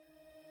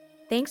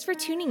Thanks for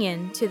tuning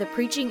in to the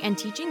preaching and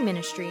teaching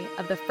ministry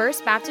of the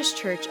First Baptist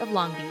Church of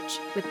Long Beach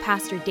with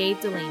Pastor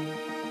Dave Delaney.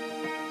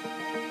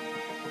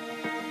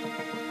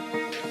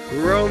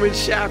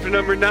 Romans chapter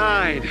number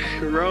 9.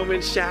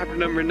 Romans chapter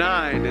number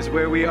 9 is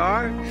where we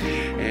are.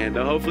 And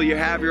hopefully you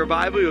have your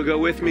Bible. You'll go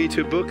with me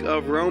to book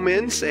of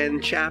Romans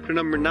and chapter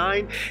number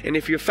 9. And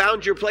if you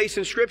found your place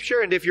in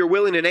Scripture, and if you're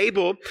willing and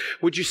able,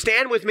 would you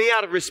stand with me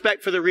out of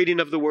respect for the reading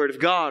of the Word of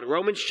God?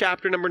 Romans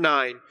chapter number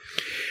 9.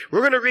 We're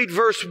going to read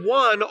verse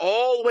 1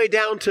 all the way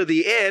down to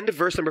the end,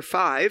 verse number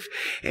 5.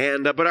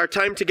 But our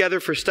time together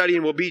for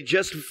studying will be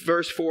just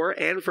verse 4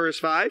 and verse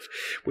 5.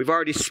 We've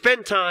already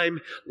spent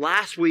time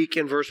last week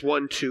in verse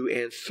 1, 2,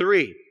 and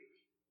 3.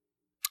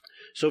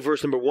 So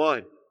verse number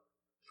 1.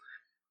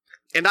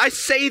 And I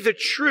say the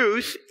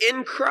truth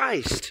in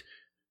Christ.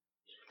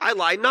 I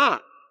lie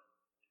not.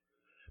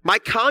 My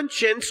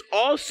conscience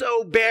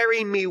also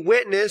bearing me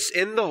witness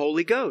in the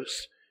Holy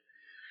Ghost,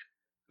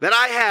 that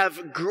I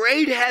have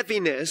great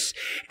heaviness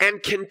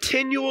and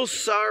continual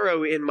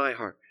sorrow in my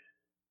heart.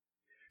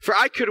 For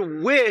I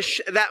could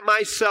wish that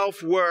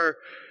myself were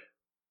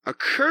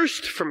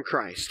accursed from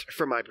Christ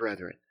for my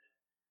brethren,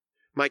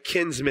 my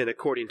kinsmen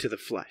according to the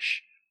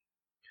flesh,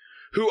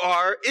 who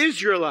are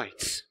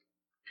Israelites,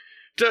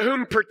 to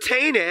whom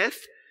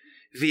pertaineth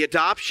the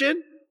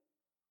adoption,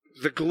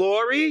 the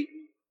glory,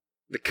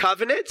 the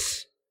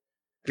covenants,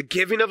 the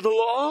giving of the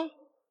law,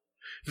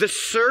 the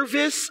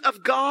service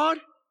of God,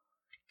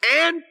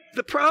 and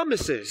the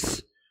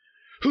promises,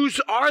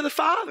 whose are the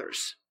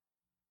fathers,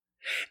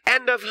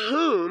 and of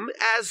whom,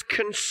 as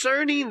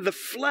concerning the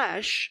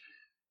flesh,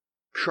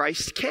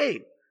 Christ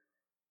came,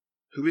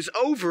 who is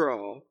over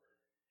all,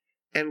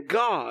 and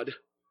God,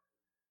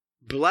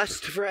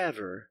 blessed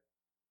forever.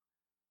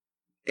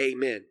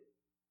 Amen.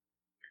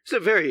 It's a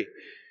very,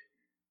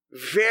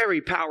 very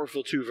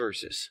powerful two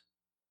verses.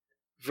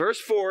 Verse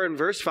 4 and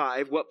verse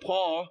 5, what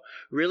Paul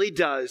really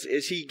does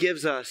is he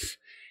gives us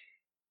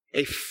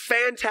a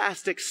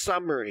fantastic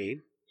summary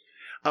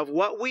of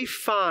what we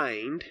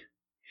find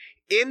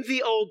in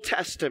the Old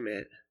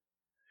Testament,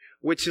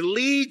 which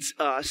leads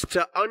us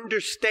to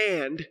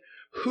understand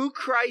who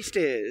Christ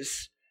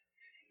is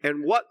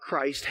and what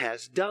Christ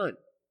has done.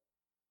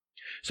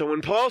 So when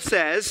Paul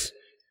says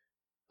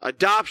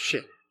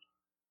adoption,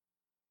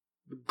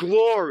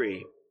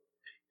 glory,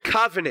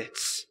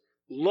 covenants,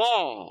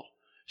 law,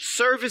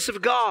 service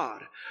of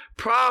God,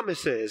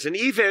 promises, and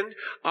even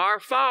our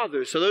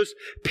fathers, so those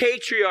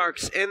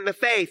patriarchs in the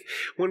faith,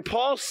 when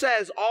Paul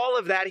says all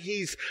of that,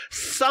 he's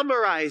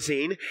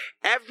summarizing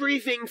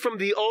everything from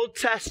the Old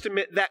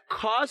Testament that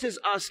causes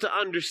us to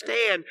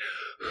understand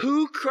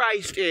who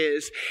Christ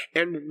is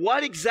and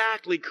what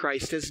exactly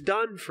Christ has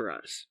done for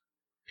us.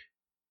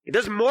 It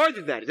does more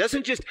than that. It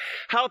doesn't just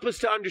help us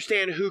to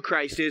understand who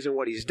Christ is and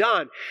what he's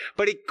done,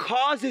 but it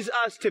causes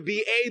us to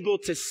be able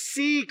to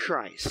see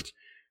Christ,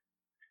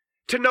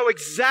 to know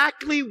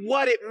exactly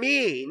what it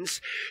means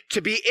to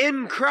be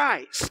in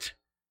Christ.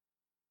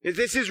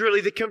 This is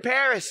really the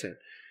comparison.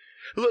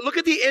 Look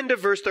at the end of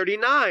verse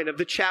 39 of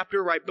the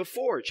chapter right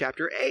before,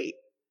 chapter 8.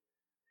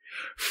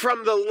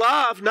 From the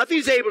love,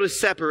 nothing's able to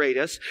separate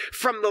us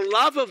from the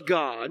love of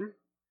God,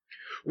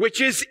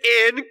 which is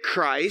in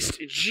Christ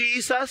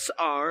Jesus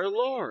our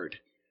Lord.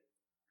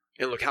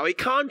 And look how he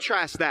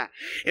contrasts that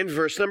in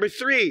verse number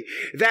 3,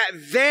 that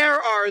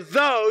there are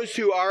those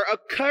who are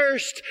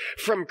accursed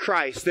from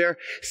Christ. They're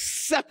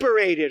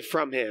separated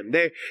from him.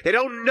 They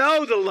don't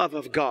know the love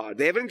of God.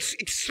 They haven't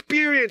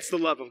experienced the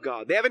love of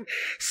God. They haven't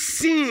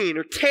seen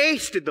or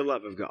tasted the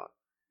love of God.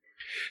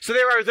 So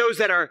there are those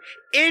that are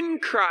in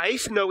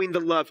Christ, knowing the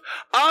love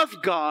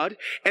of God,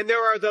 and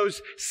there are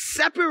those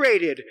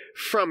separated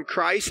from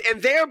Christ,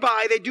 and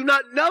thereby they do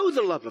not know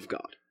the love of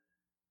God.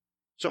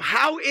 So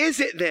how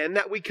is it then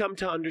that we come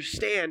to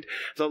understand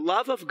the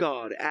love of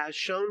God as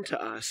shown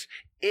to us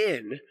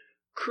in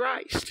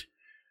Christ?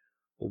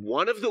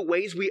 One of the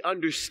ways we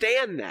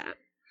understand that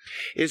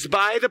is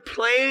by the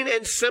plain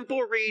and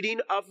simple reading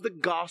of the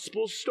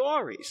gospel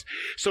stories.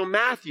 So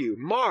Matthew,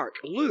 Mark,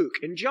 Luke,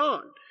 and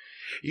John.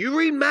 You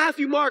read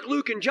Matthew, Mark,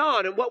 Luke, and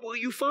John, and what will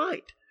you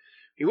find?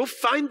 You will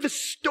find the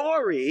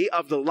story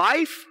of the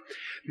life,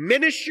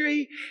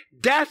 ministry,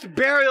 death,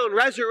 burial, and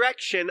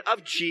resurrection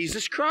of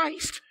Jesus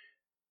Christ.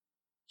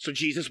 So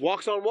Jesus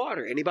walks on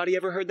water. Anybody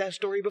ever heard that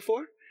story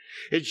before?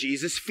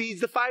 Jesus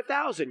feeds the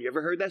 5,000. You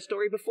ever heard that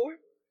story before?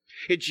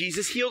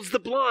 Jesus heals the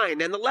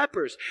blind and the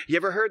lepers. You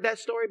ever heard that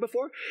story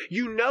before?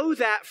 You know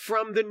that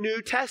from the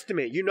New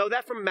Testament. You know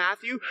that from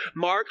Matthew,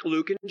 Mark,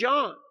 Luke, and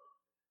John.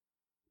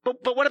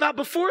 But what about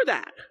before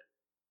that?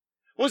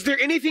 Was there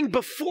anything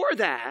before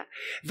that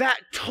that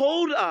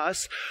told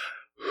us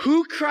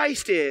who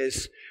Christ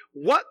is,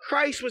 what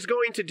Christ was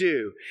going to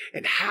do,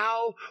 and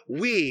how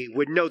we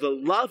would know the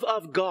love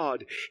of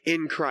God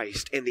in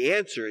Christ? And the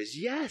answer is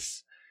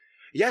yes.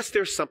 Yes,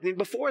 there's something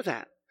before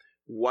that.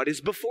 What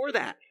is before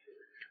that?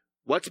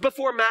 What's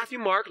before Matthew,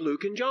 Mark,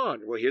 Luke, and John?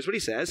 Well, here's what he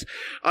says.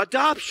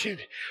 Adoption,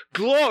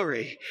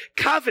 glory,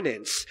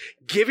 covenants,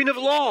 giving of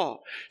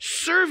law,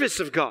 service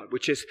of God,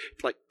 which is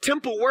like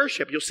temple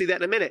worship. You'll see that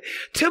in a minute.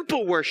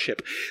 Temple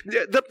worship,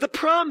 the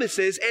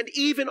promises, and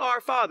even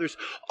our fathers.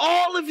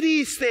 All of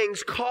these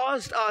things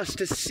caused us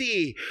to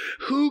see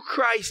who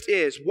Christ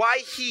is, why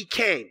he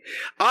came,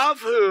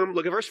 of whom,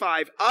 look at verse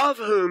 5, of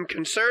whom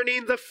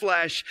concerning the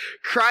flesh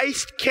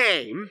Christ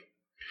came,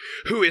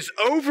 who is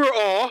over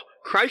all.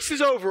 Christ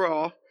is over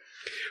all,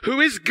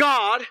 who is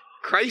God,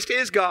 Christ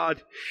is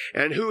God,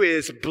 and who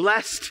is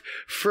blessed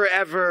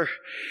forever.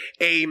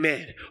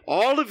 Amen.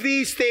 All of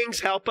these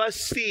things help us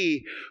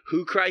see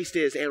who Christ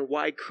is and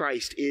why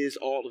Christ is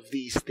all of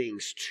these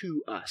things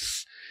to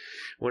us.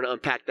 I want to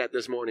unpack that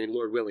this morning,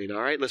 Lord willing. All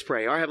right, let's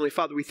pray. Our Heavenly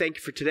Father, we thank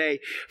you for today.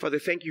 Father,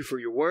 thank you for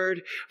your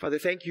word. Father,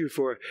 thank you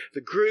for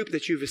the group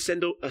that you've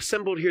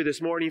assembled here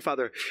this morning.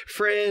 Father,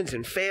 friends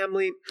and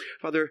family.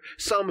 Father,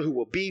 some who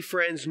will be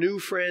friends, new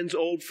friends,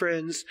 old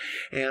friends.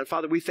 And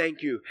Father, we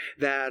thank you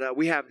that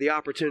we have the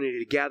opportunity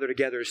to gather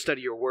together and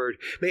study your word.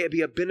 May it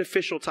be a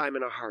beneficial time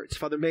in our hearts.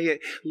 Father, may it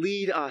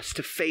lead us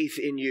to faith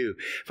in you.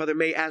 Father,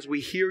 may as we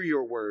hear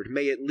your word,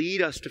 may it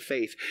lead us to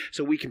faith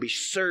so we can be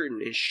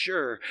certain and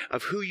sure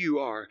of who you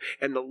are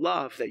and the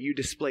love that you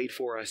displayed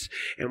for us.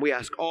 And we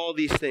ask all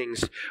these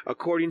things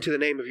according to the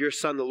name of your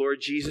Son, the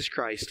Lord Jesus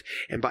Christ.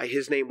 And by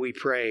his name we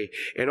pray.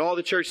 And all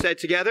the church said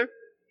together,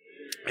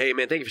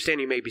 amen. Thank you for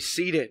standing. You may be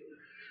seated.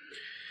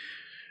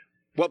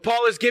 What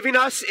Paul is giving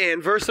us in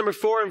verse number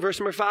 4 and verse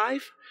number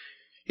 5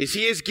 is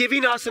he is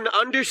giving us an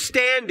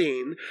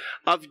understanding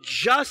of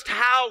just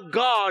how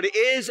God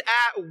is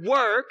at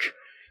work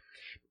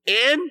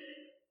in,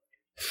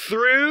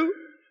 through,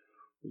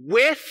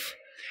 with,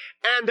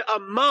 and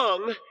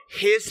among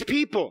his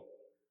people.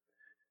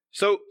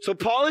 So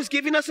Paul is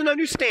giving us an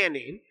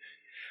understanding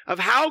of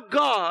how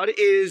God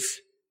is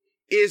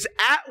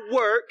at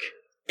work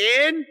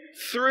in,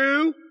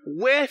 through,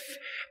 with,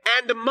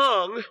 and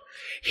among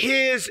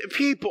his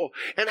people,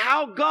 and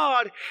how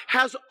God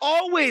has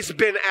always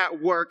been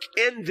at work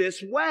in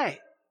this way.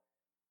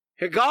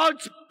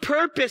 God's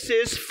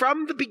purposes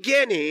from the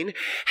beginning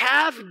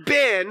have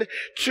been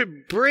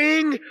to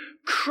bring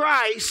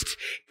Christ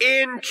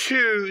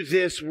into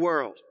this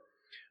world.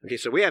 Okay,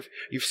 so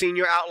you've seen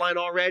your outline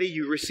already.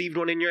 You received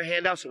one in your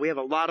handout, so we have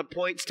a lot of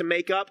points to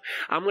make up.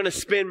 I'm going to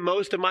spend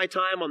most of my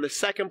time on the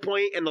second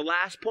point and the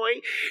last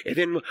point, and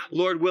then,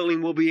 Lord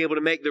willing, we'll be able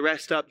to make the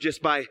rest up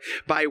just by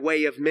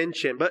way of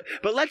mention. But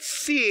let's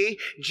see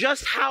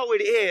just how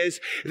it is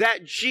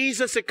that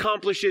Jesus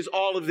accomplishes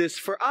all of this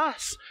for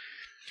us.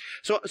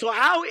 So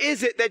how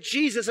is it that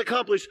Jesus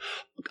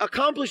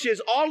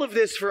accomplishes all of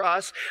this for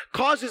us,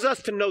 causes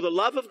us to know the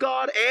love of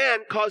God,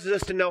 and causes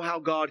us to know how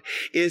God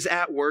is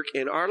at work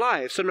in our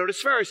lives? So notice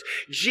first,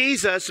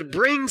 Jesus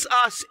brings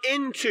us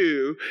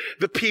into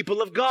the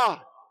people of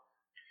God.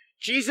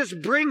 Jesus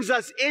brings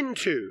us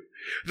into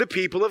the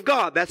people of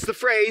God. That's the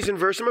phrase in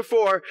verse number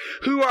 4,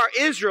 who are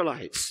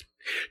Israelites,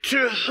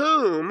 to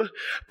whom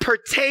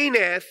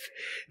pertaineth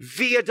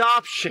the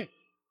adoption.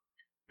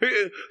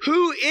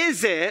 Who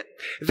is it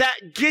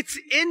that gets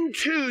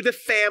into the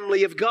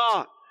family of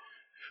God?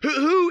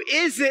 Who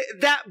is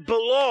it that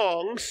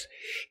belongs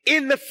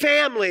in the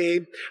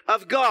family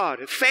of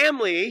God?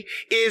 Family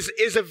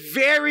is a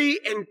very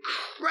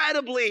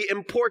incredibly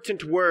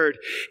important word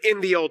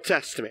in the Old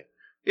Testament.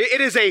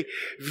 It is a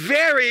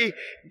very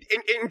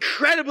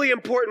incredibly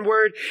important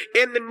word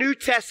in the New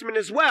Testament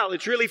as well.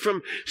 It's really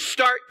from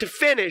start to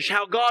finish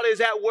how God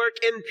is at work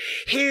in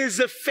his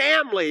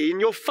family.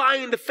 And you'll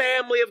find the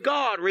family of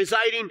God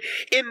residing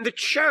in the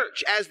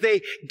church as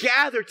they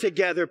gather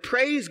together,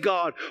 praise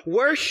God,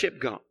 worship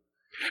God.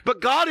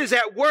 But God is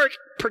at work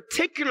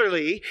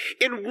particularly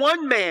in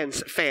one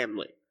man's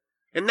family.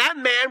 And that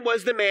man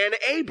was the man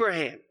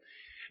Abraham.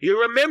 You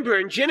remember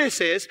in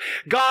Genesis,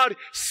 God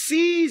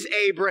sees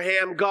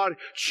Abraham, God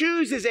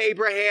chooses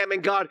Abraham,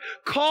 and God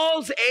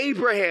calls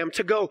Abraham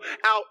to go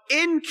out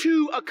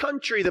into a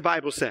country, the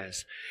Bible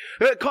says.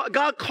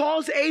 God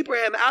calls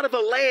Abraham out of a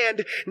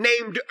land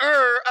named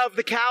Ur of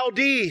the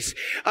Chaldees.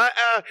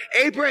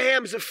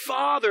 Abraham's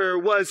father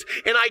was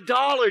an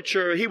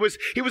idolater. He was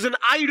an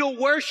idol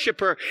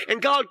worshiper,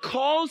 and God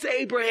calls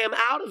Abraham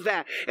out of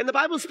that. And the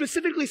Bible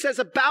specifically says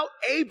about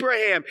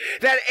Abraham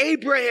that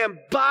Abraham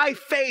by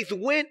faith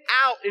went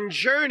out and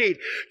journeyed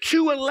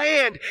to a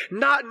land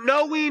not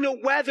knowing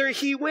whether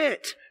he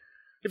went.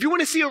 If you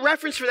want to see a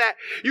reference for that,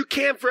 you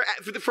can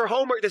for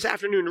homework this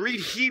afternoon read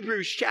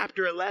Hebrews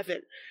chapter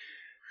 11.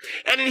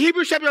 And in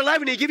Hebrews chapter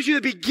 11, he gives you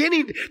the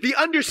beginning, the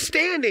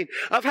understanding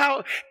of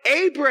how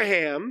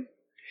Abraham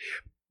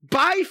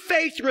by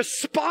faith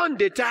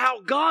responded to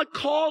how God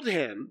called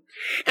him,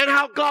 and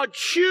how God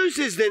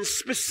chooses then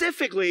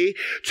specifically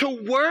to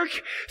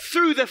work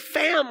through the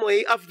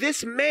family of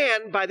this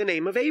man by the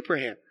name of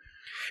Abraham.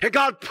 And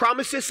God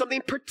promises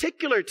something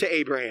particular to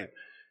Abraham.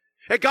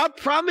 And God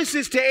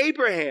promises to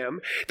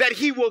Abraham that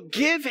he will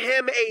give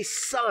him a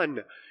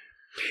son.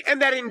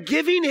 And that in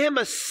giving him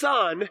a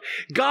son,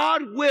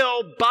 God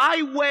will,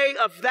 by way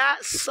of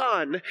that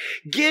son,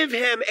 give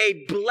him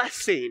a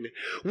blessing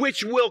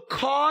which will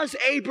cause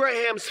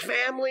Abraham's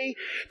family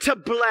to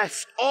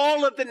bless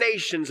all of the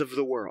nations of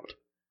the world.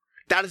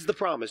 That is the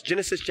promise.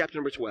 Genesis chapter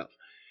number 12.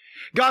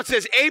 God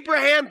says,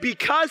 Abraham,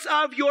 because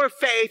of your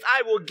faith,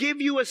 I will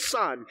give you a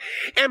son.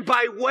 And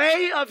by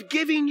way of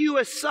giving you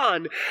a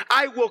son,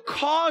 I will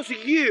cause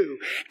you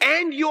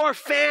and your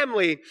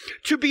family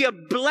to be a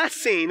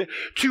blessing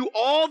to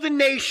all the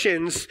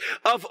nations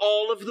of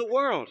all of the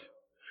world.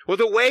 Well,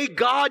 the way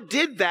God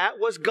did that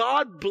was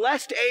God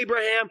blessed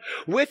Abraham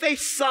with a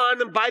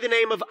son by the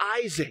name of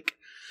Isaac.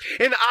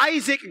 And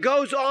Isaac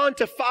goes on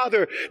to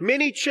father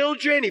many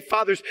children. He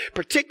fathers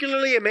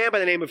particularly a man by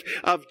the name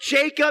of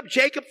Jacob.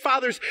 Jacob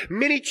fathers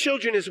many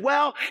children as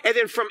well. And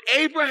then from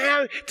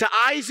Abraham to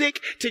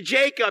Isaac to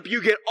Jacob, you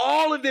get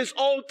all of this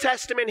Old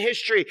Testament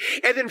history.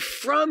 And then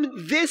from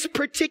this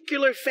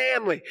particular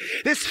family,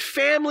 this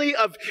family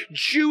of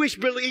Jewish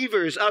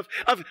believers, of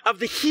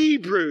the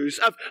Hebrews,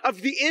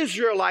 of the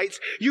Israelites,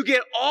 you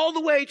get all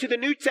the way to the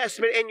New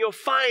Testament, and you'll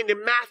find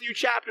in Matthew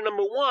chapter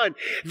number 1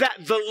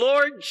 that the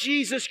Lord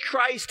Jesus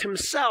Christ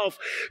himself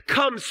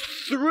comes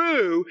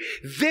through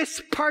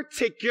this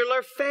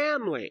particular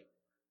family.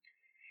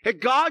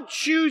 And God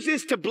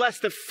chooses to bless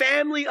the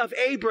family of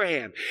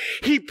Abraham.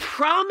 He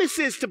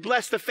promises to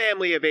bless the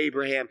family of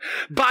Abraham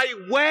by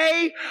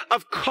way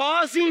of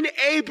causing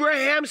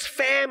Abraham's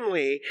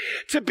family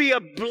to be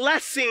a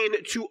blessing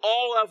to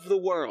all of the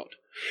world.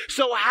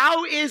 So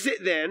how is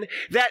it then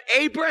that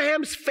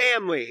Abraham's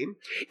family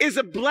is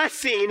a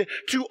blessing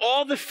to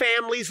all the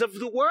families of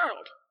the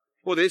world?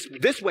 Well,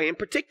 this way in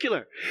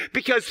particular,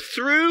 because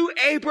through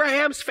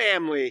Abraham's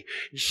family,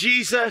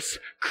 Jesus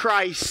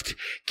Christ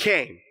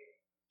came.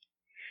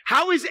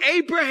 How is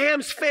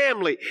Abraham's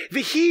family,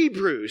 the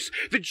Hebrews,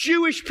 the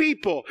Jewish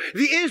people,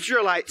 the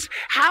Israelites,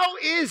 how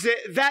is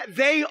it that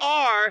they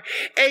are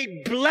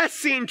a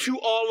blessing to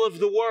all of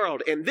the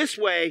world? In this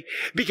way,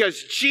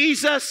 because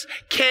Jesus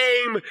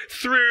came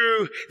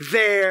through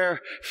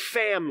their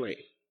family.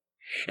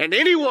 And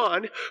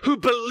anyone who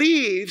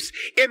believes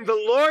in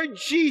the Lord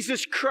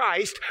Jesus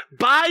Christ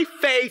by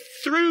faith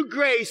through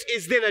grace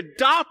is then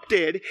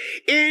adopted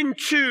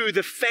into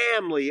the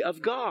family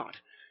of God.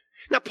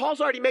 Now,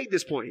 Paul's already made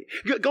this point.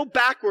 Go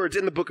backwards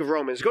in the book of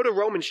Romans. Go to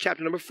Romans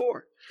chapter number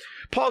 4.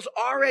 Paul's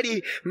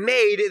already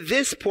made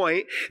this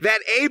point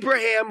that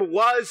Abraham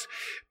was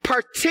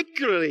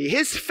particularly,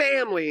 his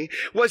family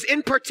was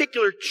in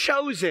particular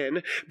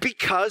chosen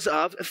because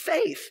of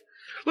faith.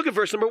 Look at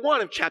verse number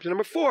 1 of chapter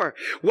number 4.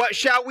 What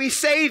shall we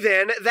say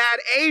then that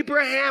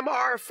Abraham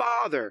our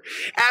father,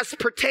 as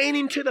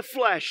pertaining to the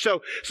flesh,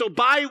 so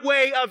by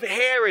way of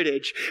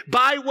heritage,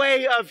 by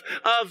way of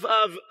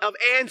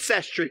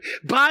ancestry,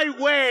 by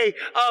way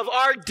of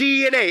our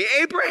DNA,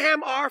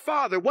 Abraham our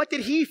father, what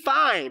did he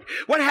find?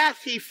 What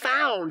hath he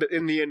found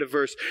in the end of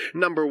verse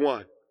number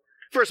 1?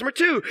 Verse number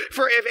 2,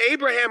 for if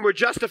Abraham were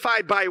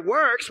justified by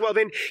works, well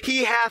then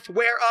he hath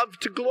whereof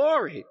to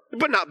glory,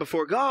 but not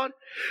before God.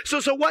 So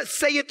what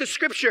saith the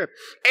scripture?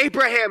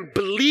 Abraham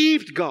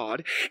believed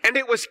God, and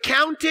it was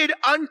counted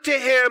unto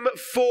him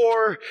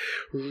for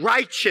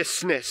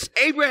righteousness.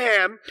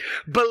 Abraham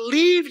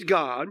believed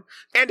God,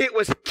 and it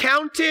was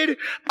counted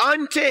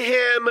unto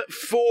him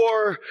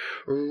for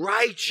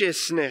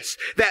righteousness.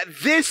 That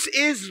this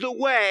is the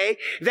way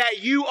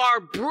that you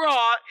are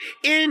brought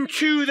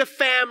into the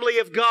family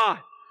of God.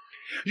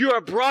 You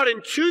are brought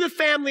into the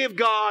family of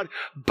God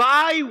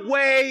by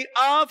way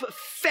of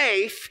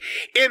faith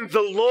in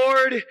the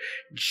Lord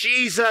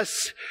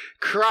Jesus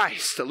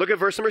Christ. Look at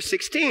verse number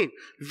 16.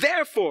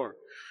 Therefore,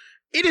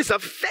 it is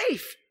of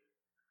faith.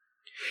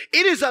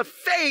 It is of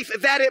faith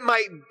that it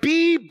might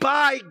be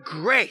by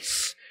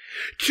grace,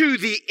 to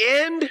the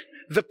end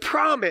the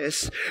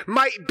promise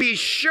might be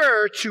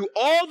sure to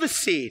all the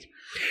seed,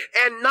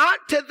 and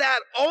not to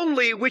that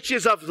only which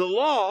is of the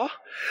law,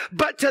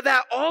 but to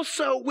that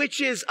also which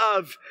is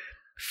of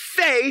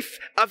faith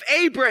of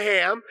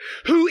Abraham,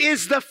 who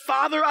is the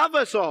father of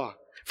us all.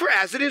 For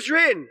as it is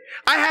written,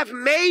 I have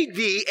made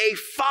thee a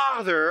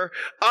father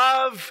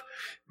of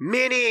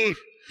many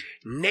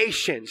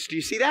nations. Do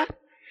you see that?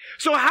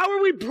 So how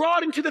are we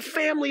brought into the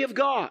family of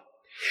God?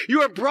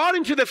 You are brought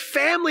into the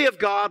family of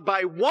God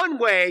by one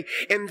way,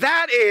 and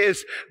that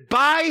is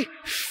by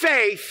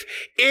faith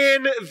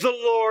in the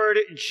Lord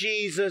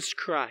Jesus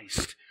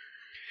Christ.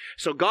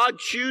 So God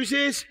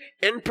chooses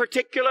in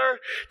particular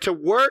to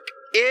work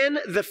in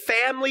the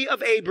family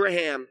of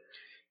Abraham.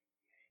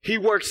 He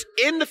works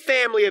in the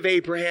family of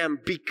Abraham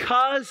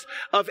because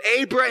of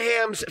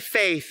Abraham's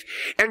faith.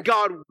 And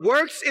God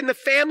works in the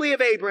family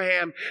of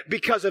Abraham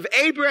because of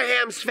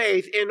Abraham's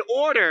faith in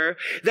order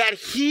that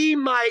he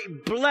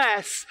might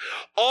bless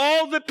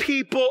all the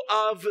people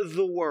of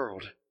the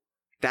world.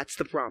 That's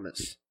the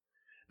promise.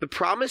 The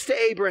promise to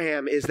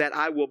Abraham is that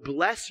I will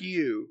bless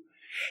you,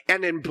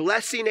 and in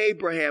blessing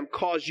Abraham,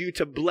 cause you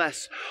to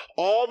bless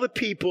all the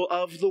people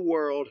of the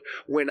world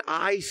when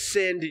I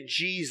send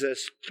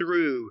Jesus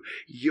through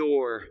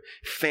your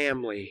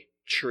family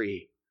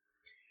tree.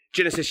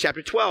 Genesis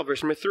chapter 12,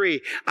 verse number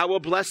 3. I will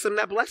bless them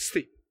that bless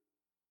thee,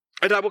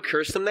 and I will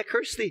curse them that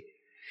curse thee.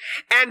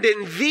 And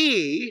in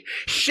thee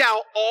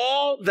shall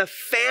all the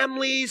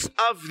families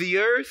of the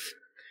earth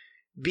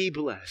be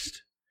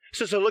blessed.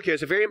 So look here,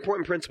 it's a very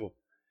important principle.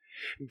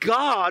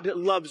 God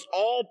loves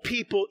all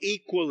people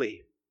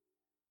equally.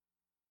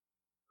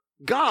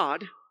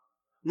 God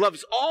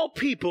loves all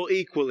people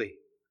equally.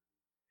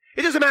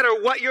 It doesn't matter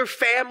what your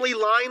family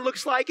line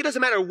looks like. It doesn't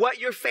matter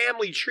what your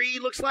family tree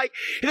looks like.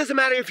 It doesn't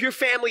matter if your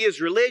family is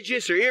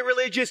religious or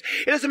irreligious.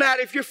 It doesn't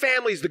matter if your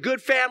family is the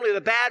good family or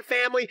the bad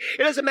family.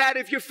 It doesn't matter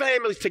if your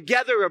family's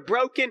together or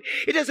broken.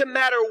 It doesn't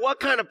matter what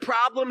kind of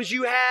problems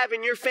you have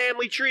in your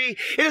family tree.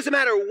 It doesn't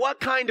matter what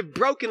kind of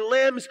broken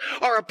limbs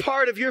are a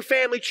part of your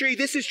family tree.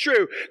 This is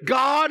true.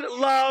 God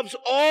loves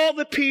all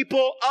the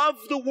people of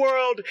the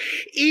world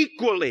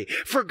equally.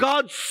 For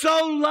God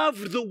so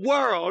loved the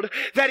world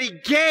that he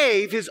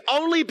gave his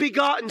only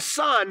begotten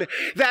Son,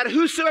 that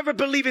whosoever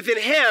believeth in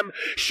him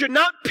should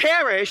not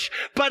perish,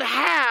 but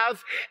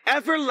have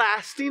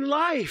everlasting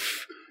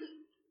life.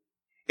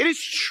 It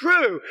is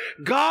true.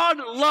 God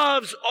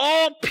loves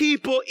all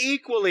people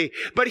equally.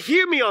 But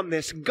hear me on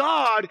this.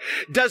 God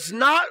does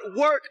not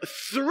work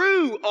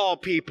through all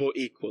people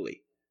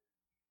equally.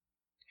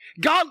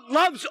 God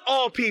loves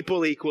all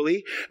people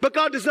equally, but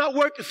God does not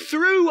work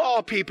through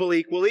all people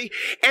equally.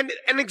 And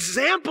an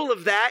example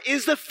of that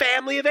is the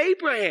family of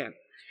Abraham.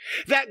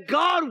 That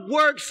God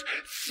works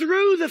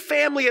through the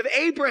family of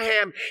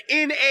Abraham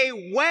in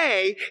a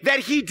way that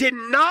he did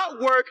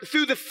not work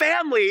through the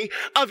family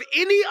of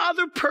any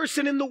other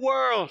person in the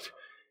world.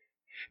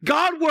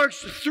 God works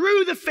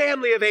through the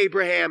family of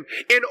Abraham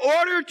in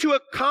order to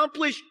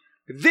accomplish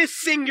this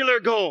singular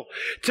goal,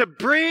 to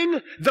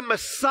bring the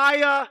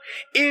Messiah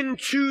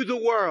into the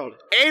world.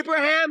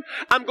 Abraham,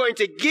 I'm going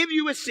to give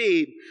you a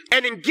seed,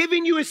 and in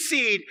giving you a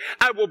seed,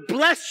 I will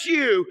bless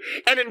you,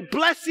 and in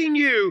blessing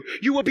you,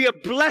 you will be a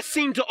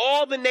blessing to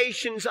all the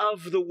nations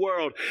of the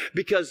world,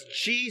 because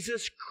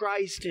Jesus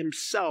Christ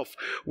himself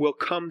will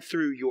come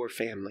through your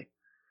family.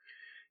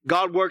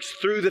 God works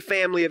through the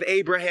family of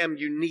Abraham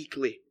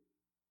uniquely.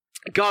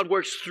 God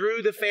works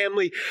through the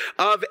family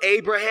of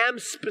Abraham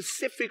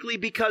specifically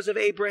because of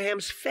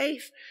Abraham's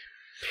faith.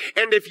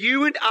 And if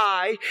you and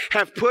I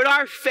have put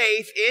our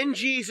faith in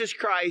Jesus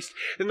Christ,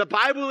 then the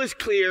Bible is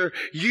clear,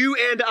 you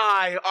and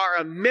I are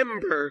a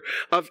member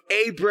of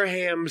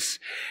Abraham's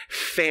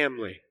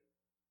family.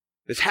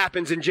 This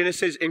happens in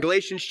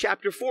Galatians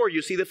chapter 4.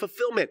 You see the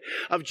fulfillment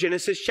of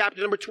Genesis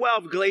chapter number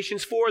 12.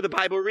 Galatians 4, the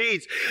Bible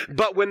reads,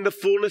 but when the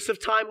fullness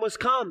of time was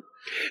come,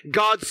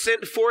 God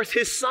sent forth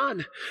his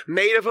Son,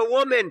 made of a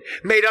woman,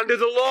 made under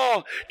the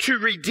law, to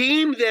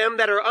redeem them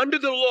that are under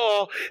the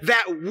law,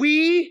 that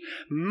we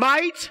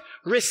might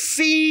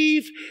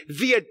receive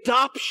the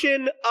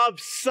adoption of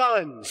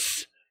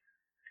sons.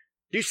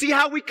 Do you see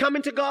how we come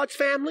into God's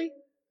family?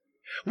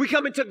 We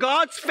come into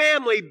God's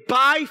family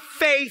by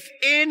faith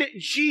in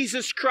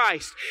Jesus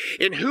Christ,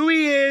 in who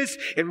he is,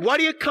 in what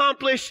he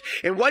accomplished,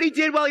 in what he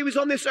did while he was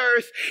on this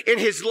earth, in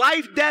his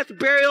life, death,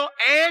 burial,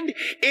 and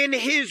in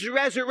his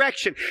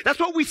resurrection. That's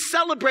what we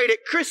celebrate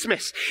at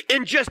Christmas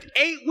in just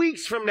 8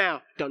 weeks from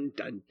now. Dun,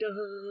 dun,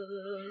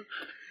 dun.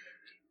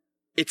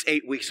 It's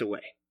 8 weeks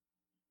away.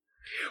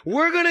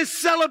 We're going to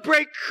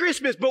celebrate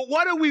Christmas, but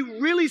what are we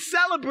really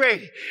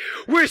celebrating?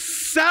 We're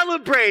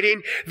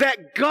celebrating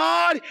that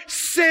God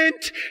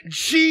sent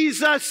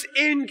Jesus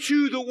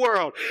into the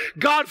world.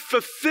 God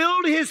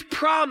fulfilled his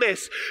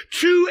promise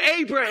to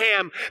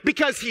Abraham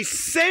because he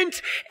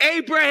sent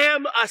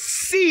Abraham a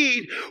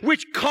seed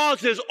which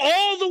causes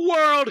all the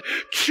world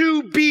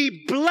to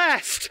be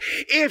blessed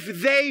if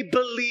they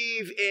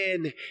believe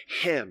in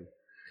him.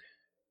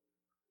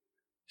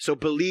 So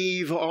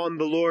believe on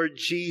the Lord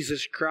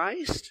Jesus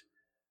Christ,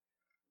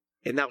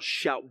 and thou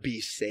shalt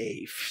be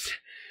saved.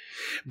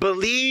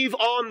 Believe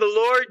on the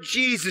Lord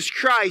Jesus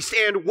Christ,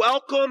 and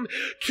welcome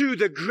to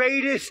the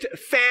greatest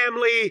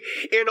family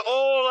in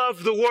all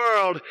of the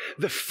world,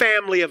 the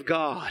family of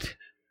God.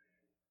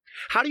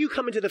 How do you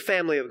come into the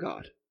family of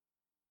God?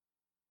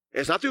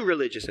 It's not through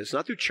religiousness. It's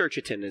not through church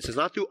attendance. It's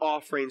not through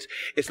offerings.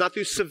 It's not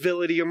through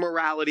civility or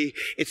morality.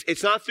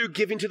 It's not through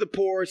giving to the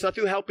poor. It's not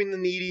through helping the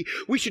needy.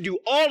 We should do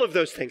all of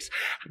those things.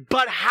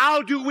 But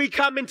how do we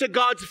come into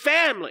God's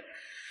family?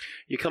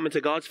 You come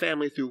into God's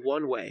family through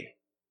one way.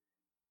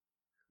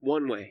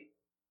 One way.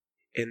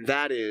 And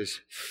that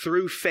is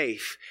through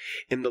faith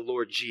in the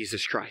Lord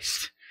Jesus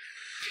Christ.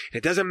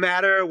 It doesn't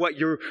matter what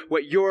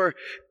your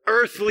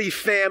earthly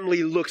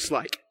family looks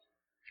like.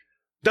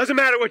 Doesn't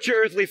matter what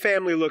your earthly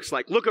family looks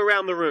like. Look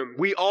around the room.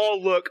 We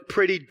all look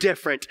pretty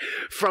different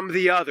from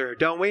the other,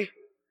 don't we?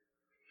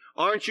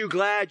 Aren't you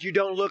glad you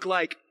don't look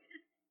like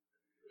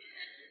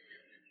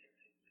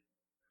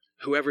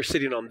whoever's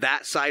sitting on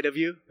that side of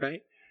you,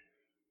 right?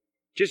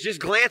 Just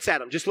glance at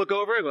them. Just look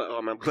over and go, oh,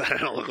 I'm glad I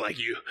don't look like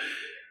you.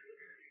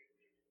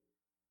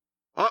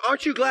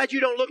 Aren't you glad you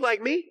don't look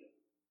like me?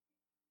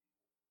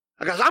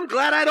 Because I'm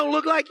glad I don't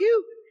look like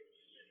you.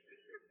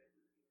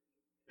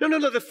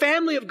 No. The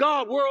family of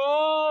God, we're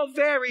all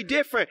very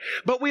different,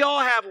 but we all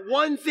have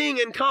one thing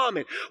in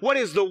common. What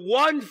is the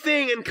one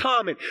thing in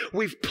common?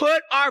 We've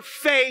put our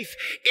faith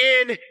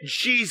in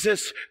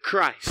Jesus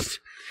Christ.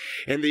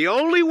 And the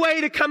only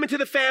way to come into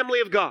the family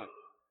of God,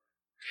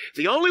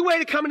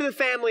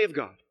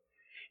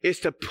 is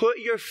to put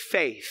your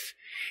faith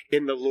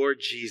in the Lord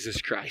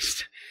Jesus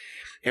Christ.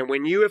 And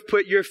when you have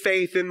put your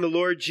faith in the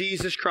Lord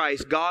Jesus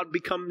Christ, God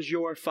becomes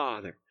your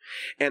Father,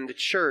 and the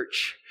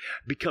church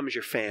becomes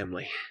your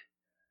family.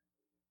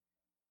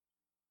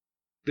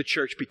 The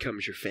church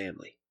becomes your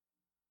family.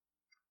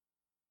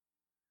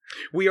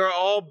 We are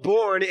all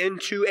born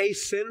into a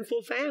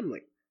sinful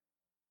family.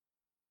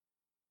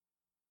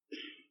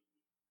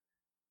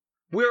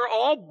 We're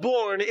all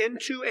born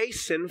into a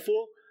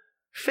sinful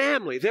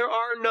family. There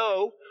are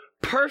no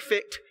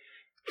perfect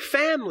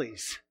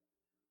families.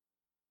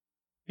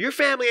 Your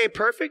family ain't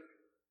perfect.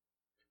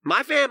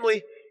 My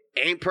family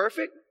ain't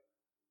perfect.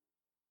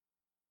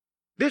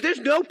 There's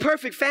no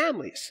perfect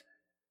families.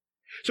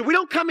 So we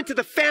don't come into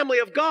the family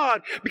of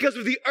God because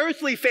of the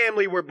earthly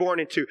family we're born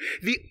into.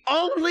 The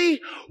only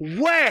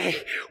way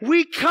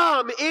we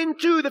come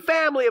into the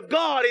family of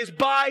God is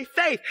by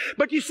faith.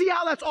 But you see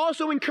how that's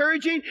also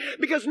encouraging?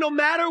 Because no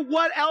matter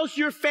what else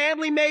your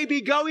family may be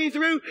going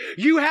through,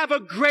 you have a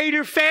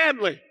greater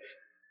family.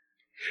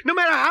 No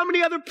matter how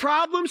many other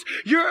problems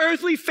your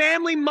earthly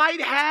family might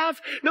have,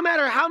 no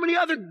matter how many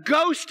other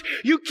ghosts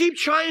you keep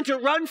trying to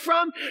run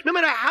from, no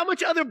matter how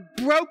much other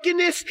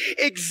brokenness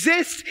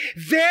exists,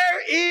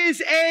 there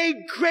is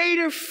a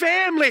greater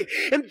family.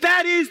 And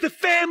that is the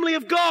family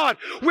of God,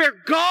 where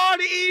God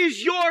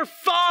is your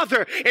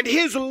Father, and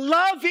His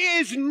love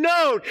is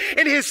known,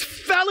 and His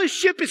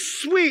fellowship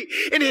is sweet,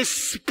 and His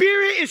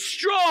Spirit is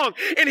strong,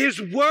 and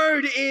His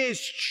word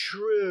is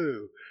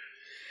true.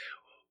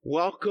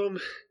 Welcome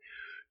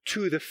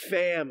to the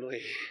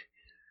family.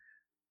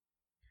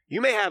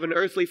 You may have an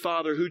earthly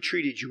father who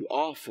treated you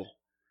awful,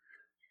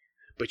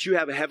 but you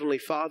have a heavenly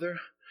Father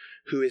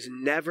who has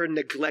never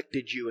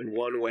neglected you in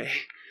one way.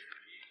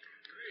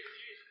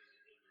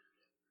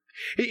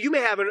 You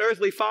may have an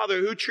earthly father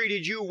who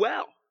treated you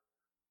well,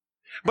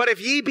 but if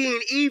ye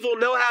being evil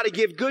know how to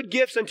give good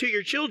gifts unto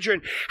your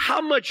children, how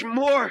much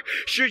more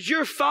should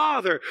your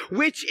Father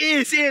which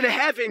is in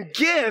heaven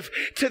give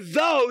to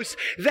those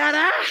that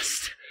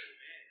ask?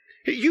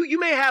 You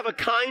may have a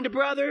kind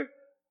brother.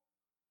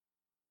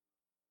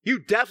 You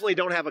definitely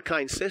don't have a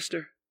kind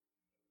sister.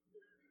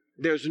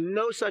 There's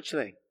no such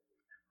thing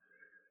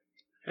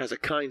as a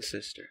kind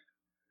sister.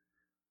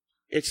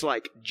 It's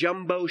like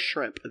jumbo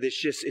shrimp.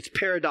 It's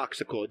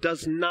paradoxical. It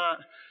does not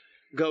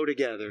go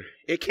together.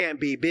 It can't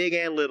be big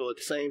and little at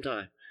the same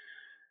time.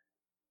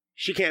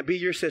 She can't be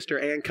your sister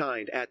and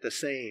kind at the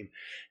same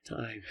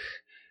time.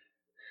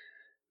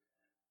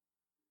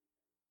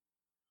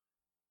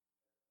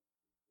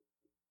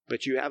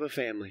 But you have a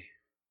family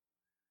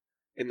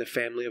in the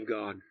family of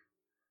God.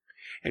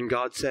 And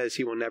God says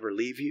He will never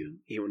leave you.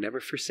 He will never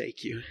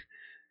forsake you.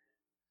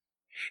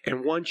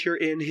 And once you're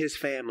in His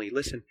family,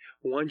 listen,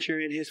 once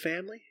you're in His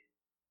family,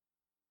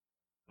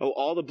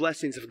 all the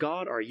blessings of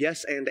God are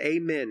yes and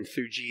amen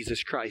through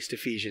Jesus Christ,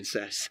 Ephesians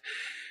says.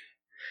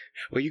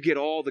 Well, you get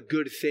all the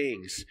good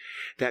things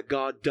that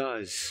God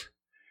does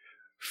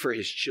for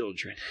His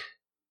children.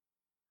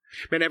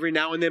 Man, every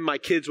now and then my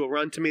kids will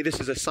run to me. This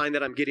is a sign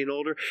that I'm getting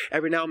older.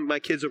 Every now and then my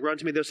kids will run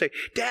to me. They'll say,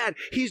 Dad,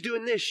 he's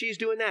doing this, she's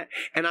doing that.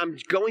 And I'm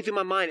going through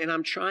my mind and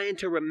I'm trying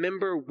to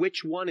remember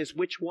which one is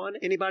which one.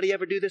 Anybody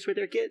ever do this with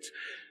their kids?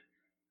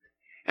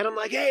 And I'm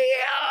like, hey,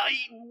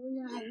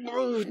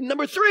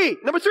 number three,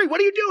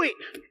 what are you doing?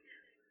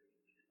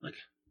 Like,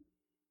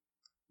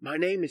 my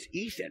name is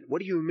Ethan. What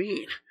do you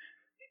mean?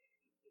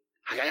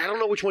 I don't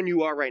know which one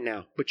you are right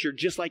now, but you're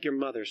just like your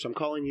mother, so I'm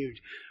calling you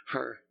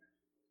her.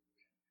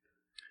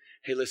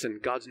 Hey, listen,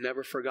 God's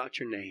never forgot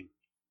your name.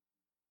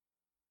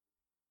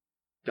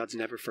 God's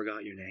never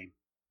forgot your name.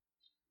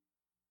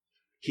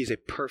 He's a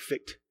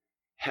perfect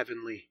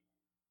heavenly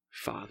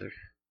Father.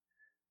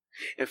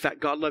 In fact,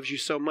 God loves you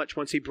so much.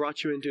 Once He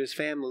brought you into His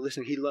family,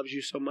 listen, He loves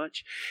you so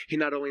much. He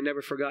not only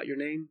never forgot your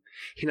name,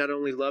 He not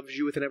only loves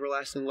you with an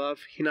everlasting love,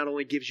 He not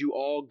only gives you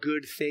all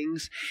good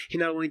things, He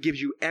not only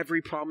gives you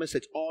every promise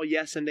that's all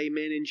yes and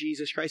amen in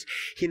Jesus Christ.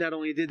 He not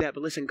only did that,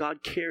 but listen,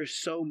 God cares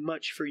so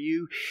much for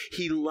you.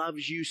 He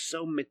loves you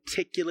so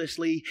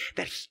meticulously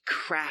that He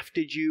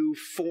crafted you,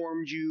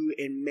 formed you,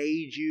 and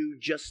made you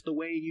just the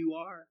way you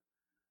are.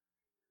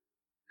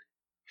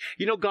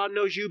 You know, God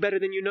knows you better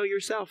than you know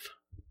yourself.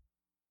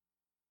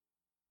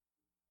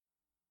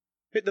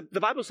 The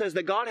Bible says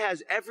that God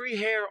has every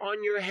hair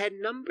on your head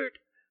numbered.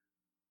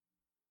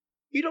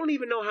 You don't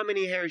even know how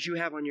many hairs you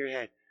have on your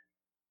head.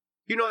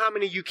 You know how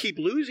many you keep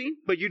losing,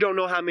 but you don't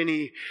know how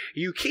many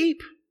you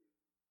keep.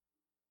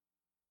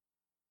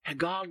 And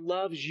God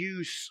loves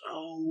you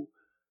so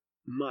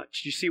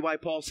much. You see why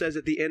Paul says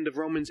at the end of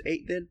Romans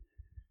 8 then?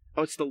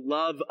 Oh, it's the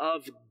love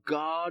of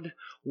God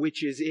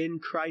which is in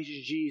Christ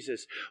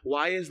Jesus.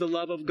 Why is the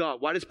love of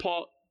God? Why does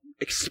Paul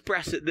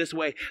express it this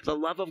way. The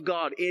love of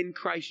God in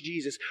Christ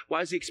Jesus.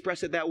 Why does he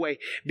express it that way?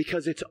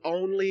 Because it's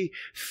only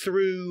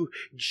through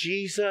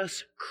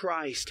Jesus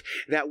Christ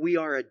that we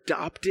are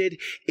adopted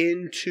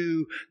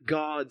into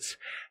God's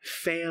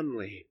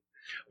family.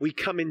 We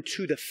come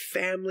into the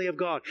family of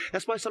God.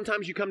 That's why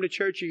sometimes you come to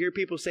church, you hear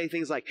people say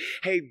things like,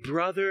 hey,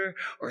 brother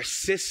or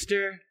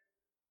sister.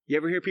 You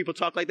ever hear people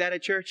talk like that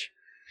at church?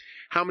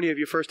 How many of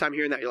you first time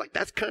hearing that, you're like,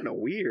 that's kind of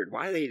weird.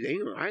 Why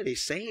are they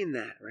saying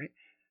that, right?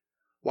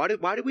 Why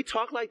do we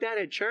talk like that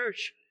at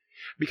church?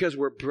 Because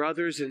we're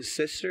brothers and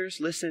sisters.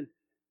 Listen,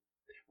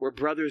 we're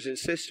brothers and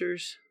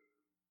sisters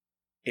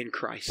in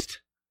Christ.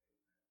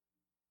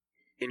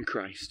 In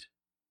Christ.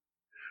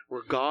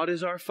 Where God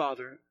is our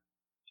Father.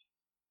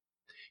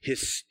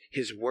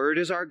 His word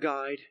is our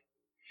guide.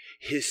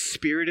 His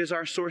Spirit is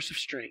our source of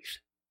strength.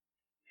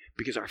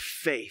 Because our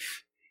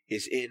faith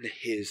is in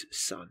His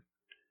Son.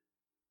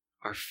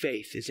 Our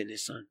faith is in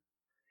His Son.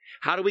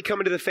 How do we come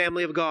into the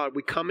family of God?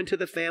 We come into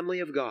the family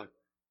of God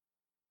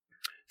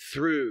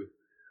through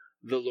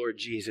the Lord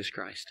Jesus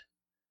Christ.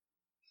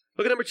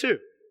 Look at number 2.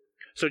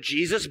 So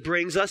Jesus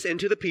brings us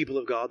into the people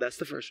of God. That's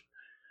the first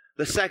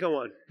one. The second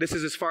one, this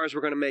is as far as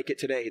we're going to make it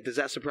today. Does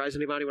that surprise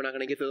anybody? We're not going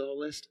to get through the whole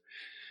list.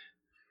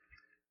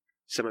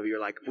 Some of you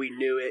are like, we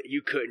knew it.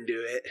 You couldn't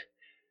do it.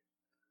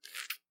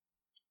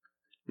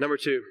 Number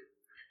 2,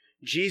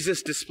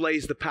 Jesus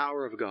displays the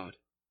power of God.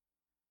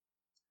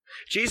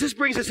 Jesus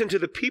brings us into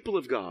the people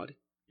of God.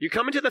 You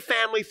come into the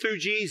family through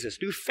Jesus,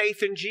 through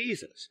faith in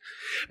Jesus.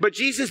 But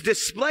Jesus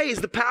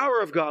displays the power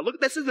of God. Look,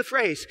 this is the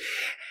phrase.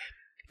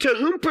 To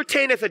whom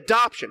pertaineth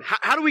adoption?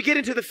 How do we get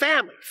into the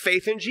family?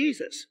 Faith in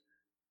Jesus.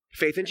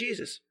 Faith in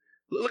Jesus.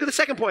 Look at the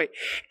second point.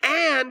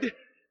 And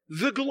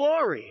the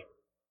glory.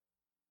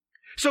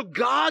 So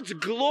God's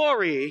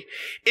glory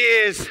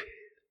is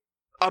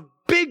a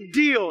big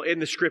deal in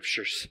the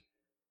Scriptures.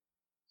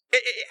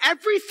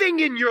 Everything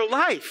in your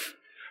life,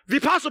 the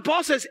Apostle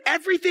Paul says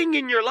everything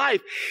in your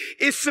life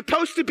is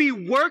supposed to be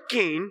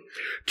working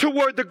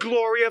toward the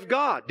glory of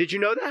God. Did you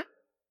know that?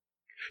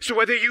 So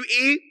whether you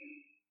eat,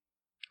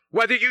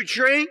 whether you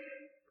drink,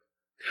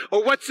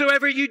 or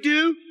whatsoever you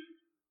do,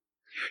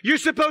 you're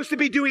supposed to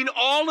be doing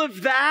all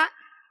of that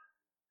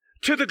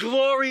to the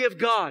glory of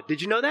God.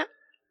 Did you know that?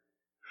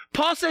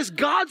 Paul says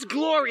God's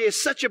glory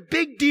is such a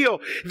big deal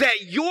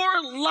that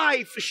your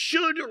life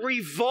should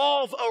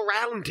revolve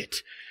around it.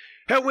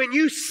 And when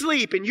you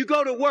sleep and you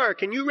go to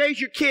work and you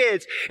raise your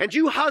kids and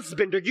you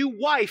husband or you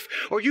wife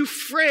or you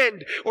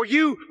friend or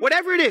you,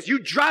 whatever it is, you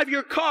drive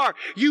your car,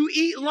 you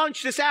eat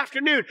lunch this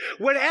afternoon,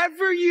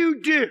 whatever you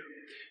do,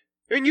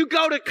 and you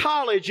go to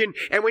college and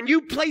when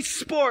you play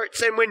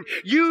sports and when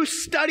you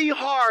study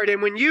hard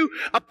and when you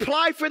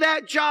apply for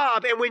that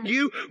job and when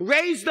you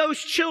raise those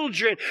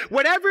children,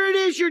 whatever it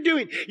is you're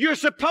doing, you're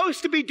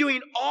supposed to be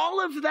doing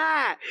all of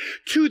that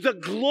to the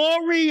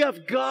glory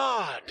of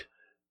God.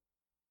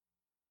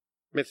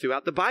 And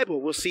throughout the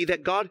Bible, we'll see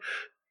that God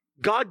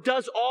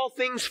does all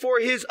things for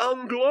His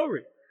own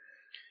glory.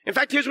 In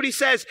fact, here's what He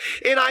says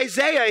in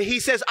Isaiah.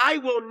 He says, I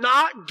will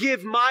not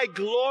give my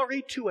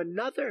glory to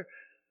another.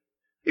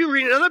 You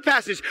read another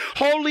passage.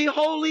 Holy,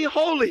 holy,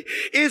 holy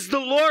is the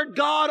Lord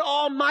God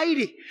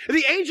Almighty.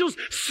 The angels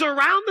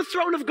surround the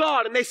throne of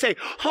God and they say,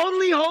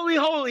 holy, holy,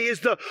 holy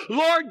is the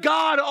Lord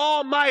God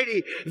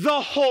Almighty.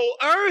 The whole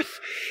earth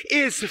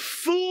is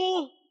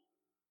full.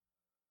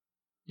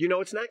 You know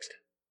what's next?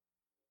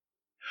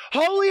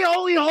 Holy,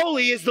 holy,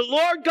 holy is the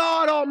Lord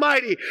God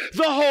Almighty.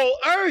 The whole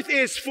earth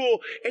is full.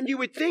 And you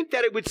would think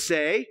that it would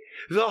say,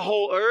 the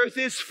whole earth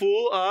is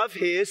full of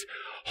His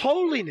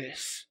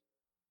holiness.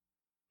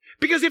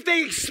 Because if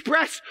they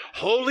express,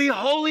 holy,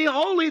 holy,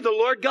 holy, the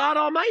Lord God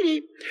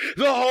Almighty,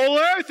 the whole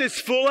earth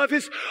is full of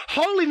His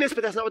holiness.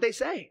 But that's not what they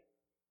say.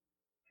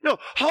 No,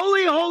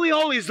 holy, holy,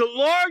 holy is the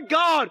Lord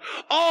God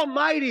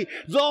Almighty.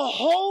 The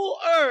whole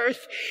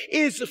earth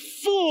is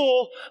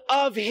full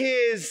of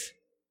His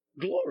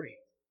glory.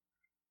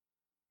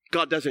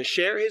 God doesn't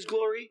share His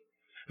glory.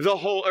 The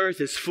whole earth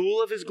is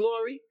full of His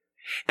glory.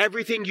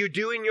 Everything you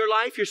do in your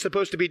life, you're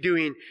supposed to be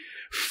doing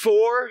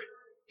for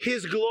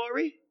His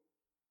glory.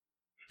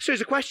 So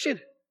here's a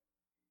question.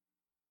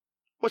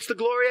 What's the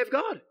glory of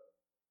God?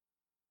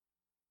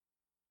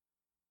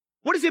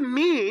 What does it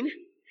mean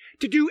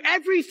to do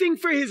everything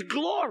for His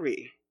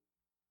glory?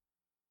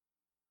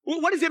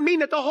 What does it mean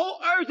that the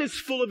whole earth is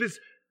full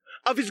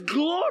of His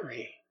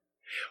glory?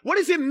 What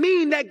does it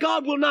mean that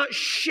God will not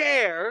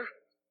share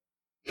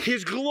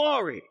His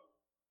glory?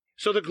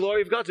 So the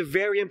glory of God's a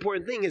very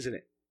important thing, isn't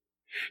it?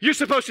 You're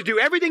supposed to do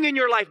everything in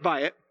your life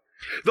by it.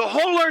 The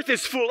whole earth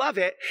is full of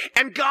it,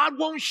 and God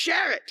won't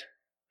share it.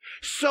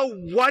 So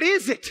what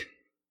is it?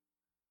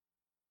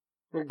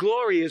 Well,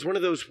 glory is one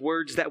of those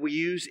words that we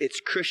use.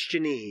 It's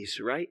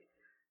Christianese, right?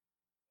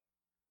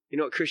 You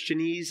know what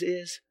Christianese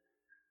is?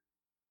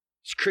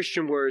 It's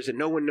Christian words and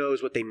no one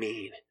knows what they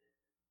mean.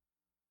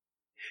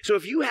 So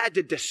if you had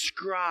to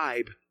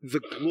describe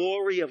the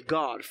glory of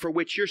God for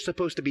which you're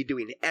supposed to be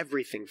doing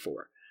everything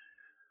for,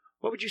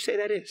 what would you say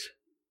that is?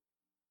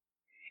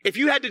 If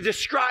you had to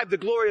describe the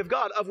glory of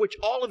God, of which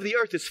all of the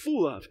earth is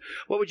full of,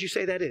 what would you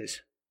say that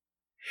is?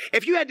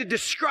 If you had to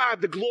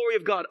describe the glory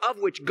of God, of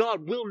which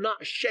God will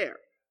not share,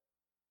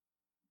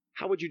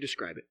 how would you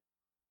describe it?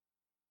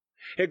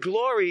 And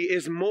glory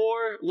is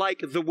more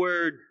like the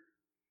word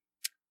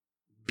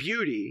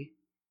beauty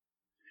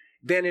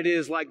than it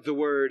is like the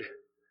word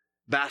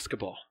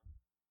basketball.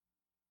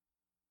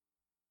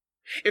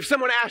 If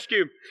someone asked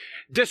you,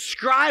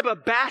 describe a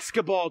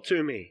basketball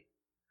to me,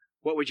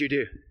 what would you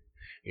do?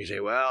 You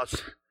say, well,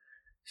 it's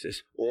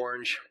this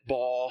orange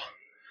ball,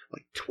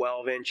 like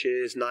 12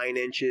 inches, 9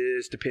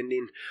 inches,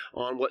 depending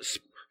on what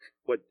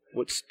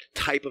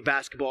type of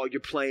basketball you're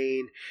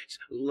playing. It's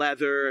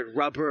leather and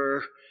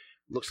rubber.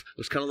 Looks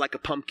kind of like a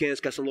pumpkin.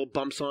 It's got some little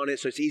bumps on it,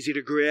 so it's easy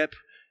to grip.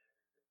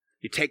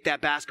 You take that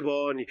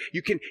basketball and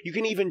you can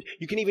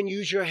even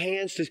use your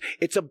hands to.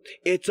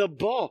 It's a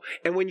ball.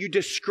 And when you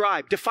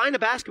define a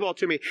basketball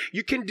to me,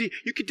 you can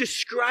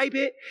describe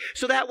it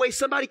so that way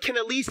somebody can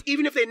at least,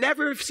 even if they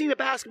never have seen a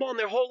basketball in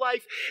their whole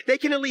life, they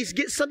can at least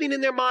get something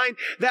in their mind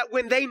that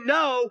when they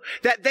know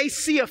that they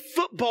see a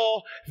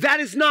football, that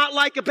is not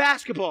like a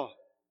basketball.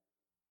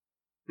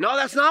 No,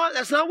 that's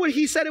not what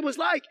he said it was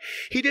like.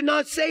 He did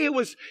not say it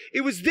was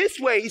this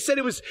way. He said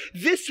it was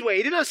this way.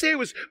 He did not say it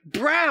was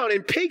brown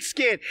and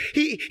pigskin.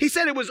 He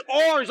said it was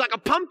orange like a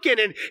pumpkin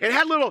and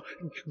had a little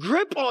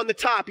grip on the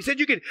top. He said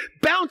you could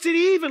bounce it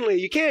evenly.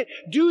 You can't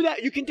do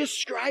that. You can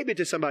describe it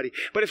to somebody.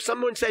 But if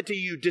someone said to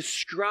you,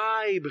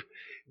 describe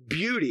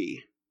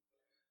beauty,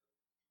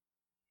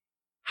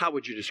 how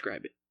would you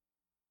describe it?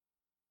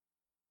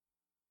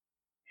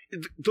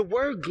 The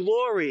word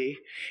glory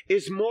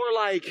is more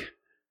like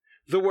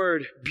the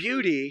word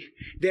beauty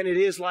than it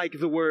is like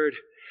the word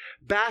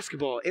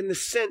basketball, in the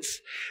sense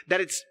that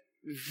it's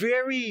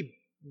very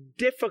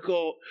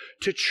difficult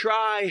to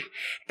try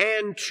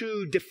and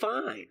to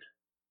define.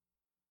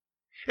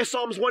 In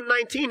Psalms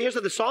 119, here's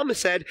what the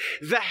psalmist said: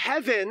 the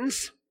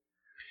heavens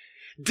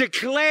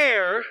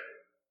declare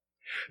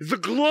the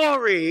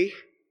glory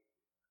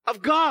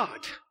of God.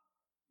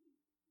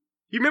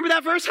 You remember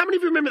that verse? How many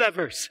of you remember that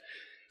verse?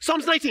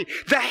 Psalms 19,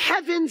 the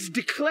heavens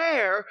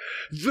declare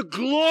the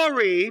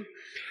glory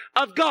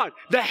of God.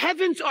 The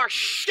heavens are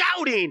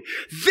shouting,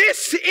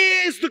 this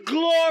is the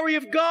glory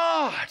of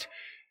God.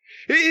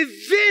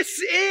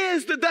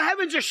 The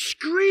heavens are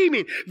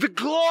screaming the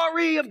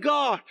glory of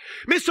God.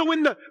 So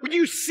when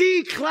you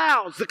see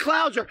clouds, the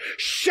clouds are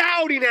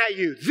shouting at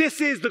you, this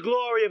is the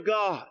glory of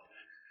God.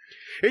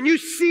 And you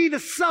see the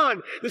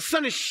sun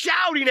is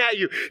shouting at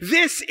you,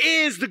 this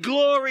is the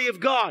glory of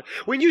God.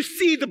 When you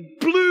see the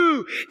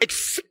blue,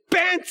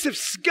 expansive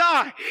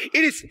sky,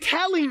 it is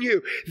telling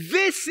you,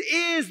 this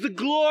is the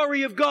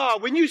glory of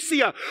God. When you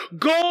see a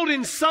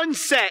golden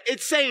sunset,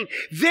 it's saying,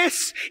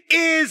 this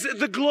is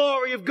the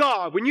glory of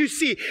God. When you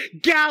see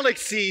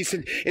galaxies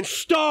and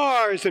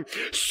stars and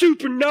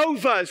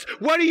supernovas,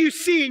 what are you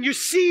seeing? You're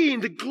seeing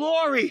the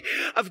glory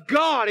of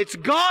God. It's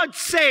God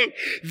saying,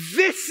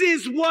 this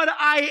is what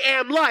I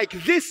am like.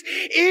 This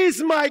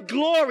is my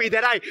glory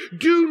that I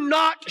do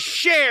not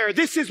share.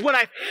 This is what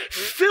I've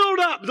filled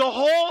up the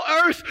whole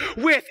earth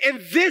with.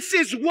 And this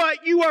is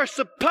what you are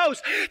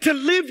supposed to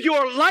live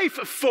your life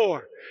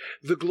for.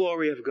 The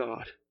glory of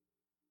God.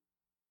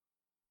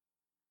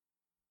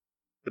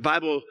 The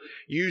Bible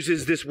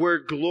uses this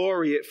word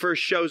glory. It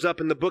first shows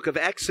up in the book of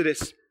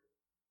Exodus.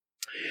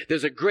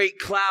 There's a great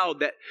cloud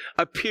that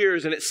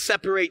appears and it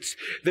separates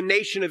the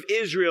nation of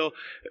Israel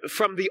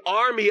from the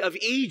army of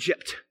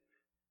Egypt.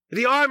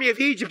 The army of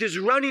Egypt is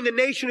running the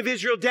nation of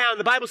Israel down.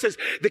 The Bible says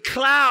the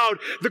cloud,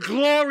 the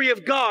glory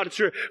of God, it's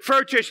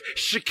referred to as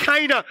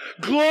Shekinah,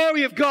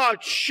 glory of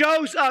God,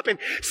 shows up and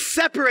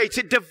separates,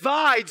 it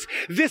divides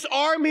this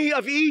army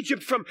of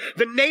Egypt from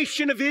the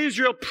nation of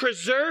Israel,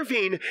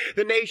 preserving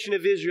the nation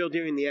of Israel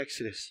during the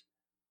Exodus.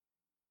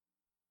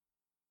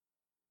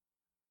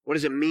 What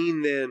does it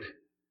mean then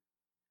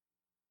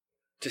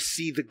to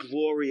see the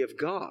glory of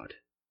God?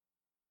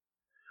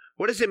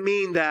 What does it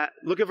mean that,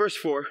 look at verse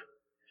 4,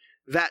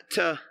 that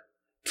to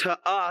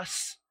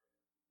us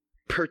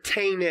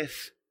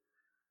pertaineth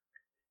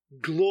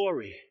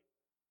glory?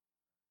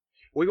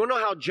 We want to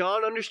know how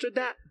John understood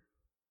that?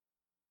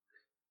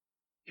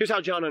 Here's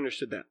how John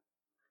understood that.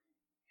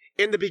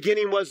 In the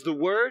beginning was the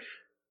Word.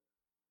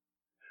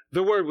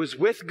 The Word was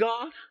with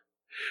God.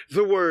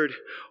 The Word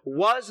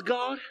was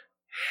God.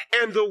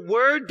 And the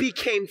Word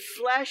became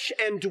flesh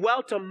and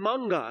dwelt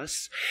among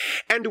us,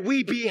 and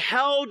we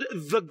beheld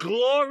the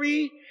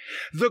glory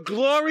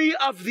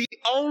of the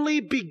only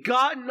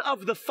begotten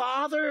of the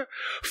Father,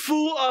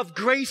 full of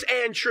grace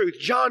and truth.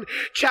 John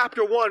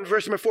chapter 1,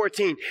 verse number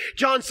 14.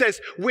 John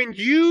says, when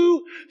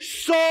you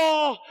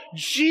saw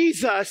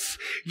Jesus,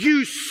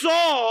 you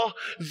saw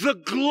the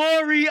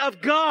glory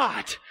of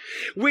God.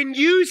 When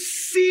you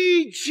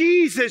see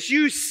Jesus,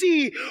 you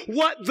see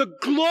what the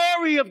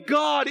glory of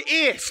God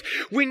is.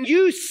 When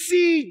you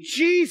see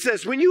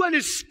Jesus, when you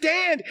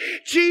understand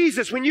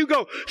Jesus, when you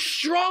go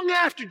strong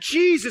after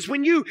Jesus,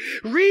 when you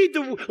realize read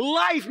the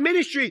life,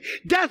 ministry,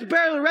 death,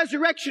 burial, and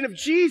resurrection of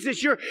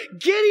Jesus, you're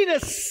getting a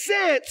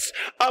sense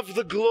of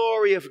the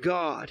glory of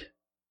God.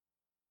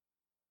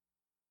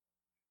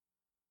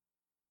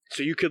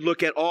 So you could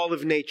look at all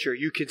of nature.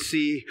 You could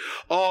see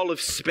all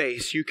of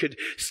space. You could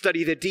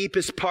study the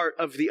deepest part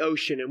of the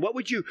ocean. And what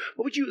would you,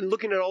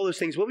 looking at all those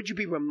things, what would you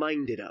be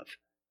reminded of?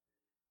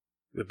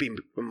 You would be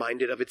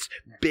reminded of its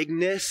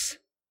bigness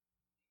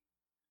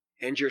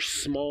and your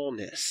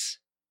smallness.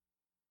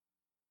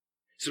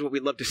 This is what we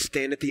love to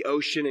stand at the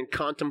ocean and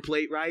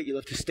contemplate, right? You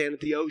love to stand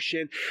at the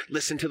ocean,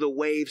 listen to the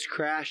waves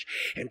crash,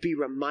 and be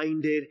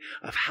reminded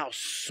of how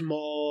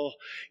small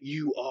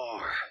you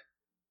are.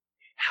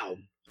 How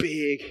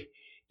big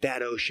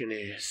that ocean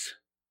is.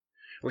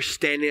 We're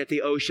standing at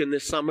the ocean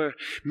this summer.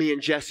 Me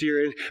and Jesse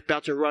are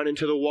about to run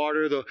into the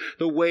water.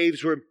 The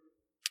waves were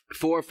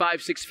 4,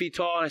 5, 6 feet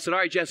tall. And I said, all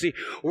right, Jesse,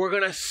 we're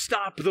going to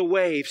stop the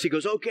waves. He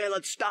goes, okay,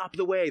 let's stop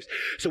the waves.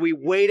 So we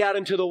wade out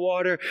into the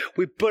water.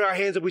 We put our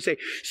hands up. We say,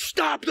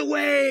 stop the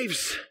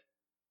waves.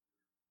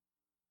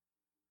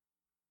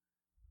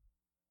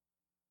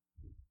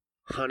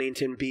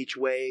 Huntington Beach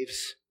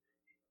waves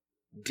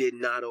did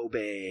not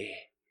obey.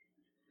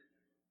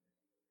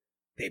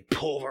 They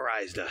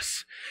pulverized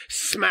us,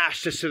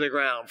 smashed us to the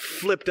ground,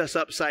 flipped us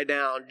upside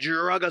down,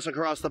 drug us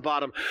across the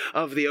bottom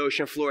of the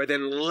ocean floor,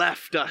 then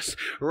left us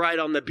right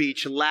on the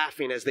beach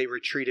laughing as they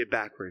retreated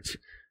backwards.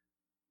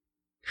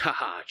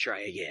 Try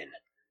again.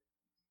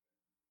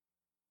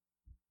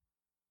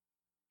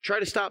 Try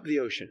to stop the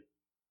ocean.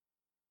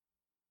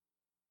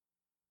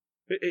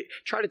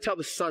 Try to tell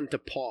the sun to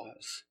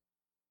pause.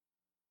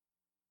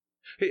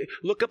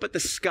 Look up at the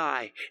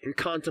sky and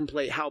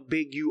contemplate how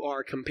big you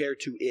are compared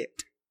to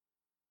it.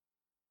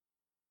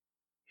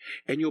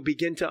 And you'll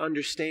begin to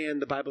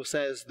understand, the Bible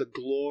says, the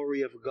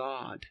glory of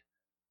God.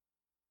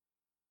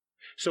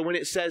 So when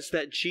it says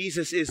that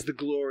Jesus is the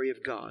glory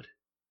of God,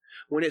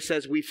 when it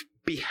says we've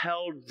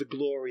beheld the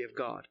glory of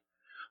God,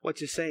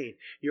 what's it saying?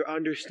 You're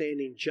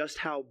understanding just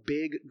how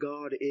big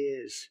God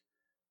is,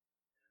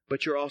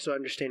 but you're also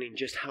understanding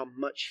just how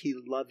much He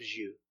loves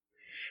you.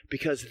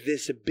 Because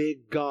this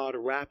big God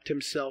wrapped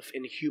Himself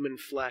in human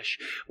flesh,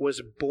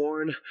 was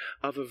born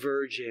of a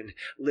virgin,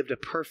 lived a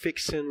perfect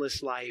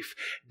sinless life,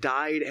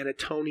 died an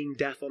atoning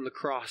death on the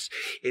cross,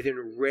 and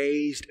then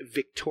raised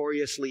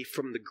victoriously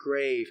from the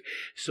grave,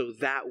 so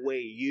that way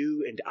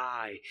you and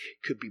I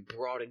could be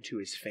brought into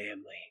His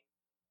family.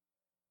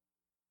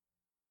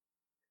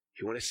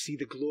 You want to see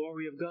the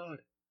glory of God?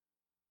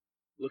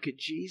 Look at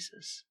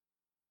Jesus.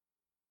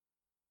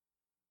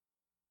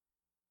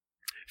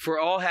 For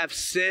all have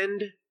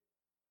sinned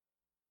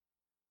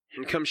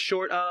and come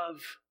short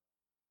of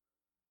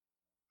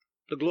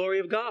the glory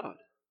of God.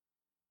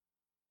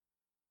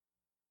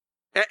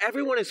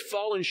 Everyone has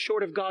fallen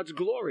short of God's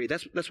glory.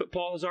 That's what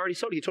Paul has already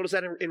told you. He told us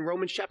that in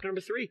Romans chapter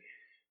number 3.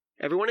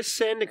 Everyone has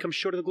sinned and come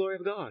short of the glory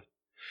of God.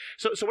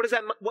 So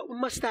what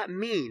must that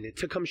mean,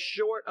 to come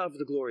short of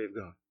the glory of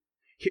God?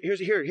 Here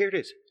it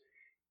is.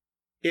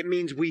 It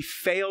means we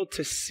fail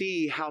to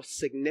see how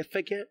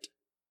significant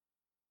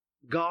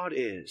God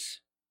is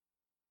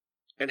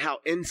and how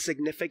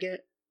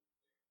insignificant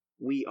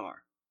we are.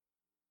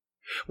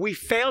 We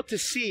fail to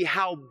see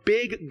how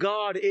big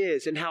God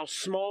is and how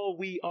small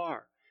we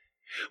are.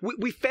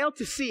 We fail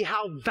to see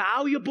how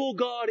valuable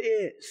God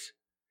is.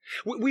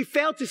 We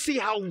fail to see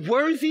how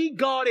worthy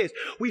God is.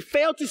 We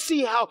fail to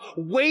see how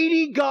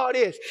weighty God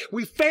is.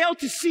 We fail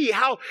to see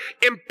how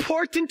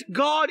important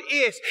God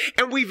is.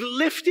 And we've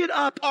lifted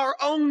up our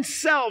own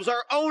selves,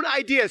 our own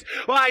ideas.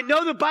 Well, I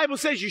know the Bible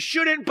says you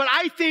shouldn't, but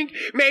I think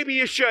maybe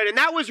you should. And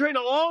that was written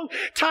a long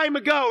time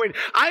ago. And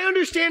I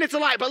understand it's a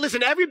lie, but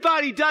listen,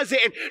 everybody does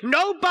it and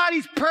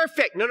nobody's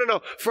perfect.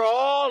 No. For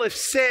all have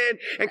sinned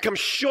and come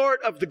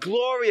short of the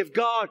glory of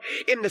God,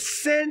 in the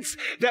sense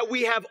that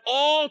we have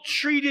all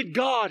treated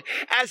God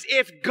as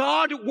if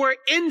God were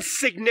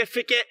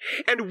insignificant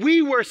and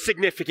we were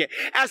significant,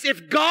 as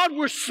if God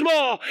were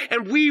small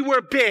and we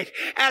were big,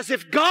 as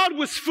if God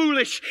was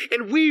foolish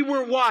and we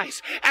were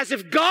wise, as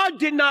if God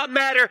did not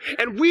matter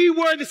and we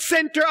were the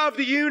center of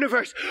the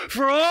universe.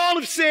 For all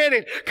of sin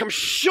and come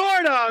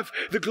short of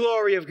the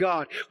glory of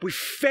God. We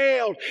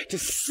failed to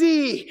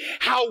see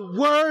how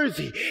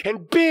worthy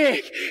and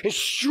big and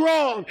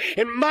strong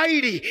and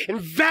mighty and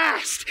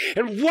vast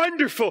and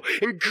wonderful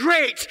and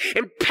great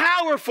and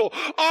powerful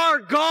our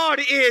God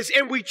is,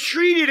 and we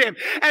treated Him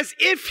as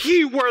if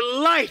He were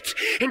light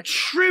and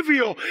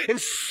trivial and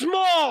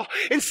small,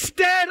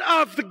 instead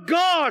of the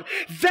God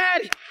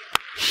that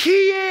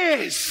He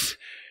is.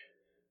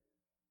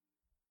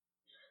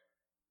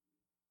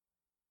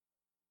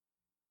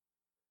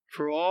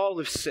 For all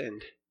have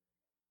sinned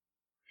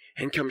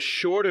and come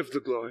short of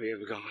the glory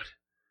of God.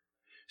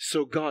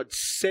 So God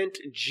sent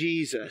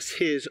Jesus,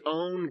 His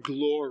own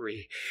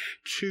glory,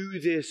 to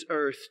this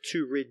earth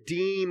to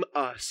redeem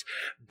us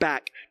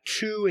back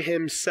to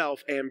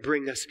Himself and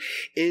bring us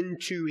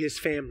into His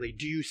family.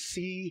 Do you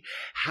see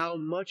how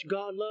much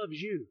God loves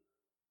you?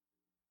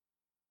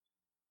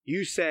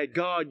 You said,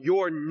 God,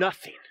 you're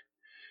nothing.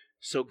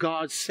 So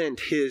God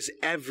sent His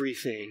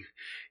everything,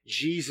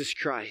 Jesus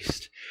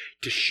Christ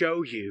to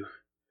show you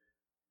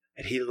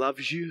that he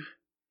loves you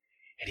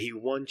and he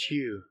wants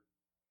you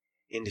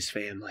in his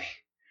family.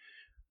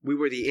 We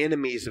were the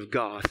enemies of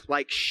God,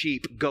 like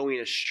sheep going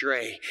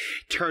astray,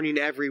 turning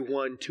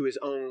everyone to his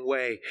own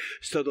way.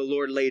 So the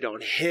Lord laid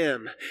on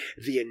him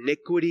the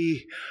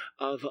iniquity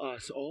of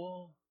us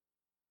all.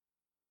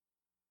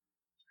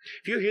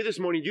 If you're here this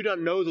morning, you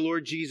don't know the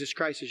Lord Jesus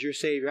Christ as your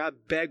Savior, I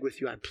beg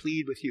with you, I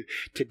plead with you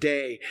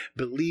today,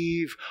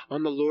 believe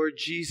on the Lord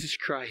Jesus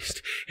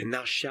Christ and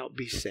thou shalt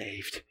be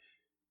saved.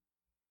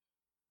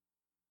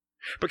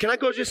 But can I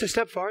go just a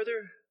step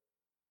farther?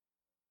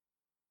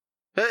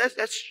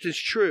 That's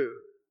just true.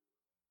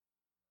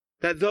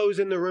 That those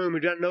in the room who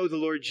don't know the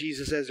Lord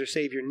Jesus as their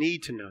Savior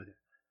need to know that.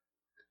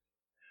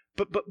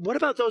 But what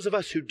about those of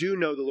us who do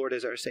know the Lord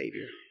as our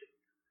Savior?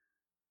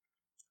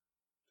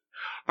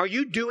 Are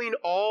you doing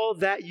all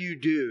that you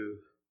do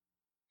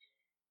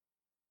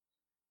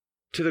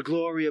to the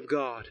glory of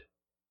God?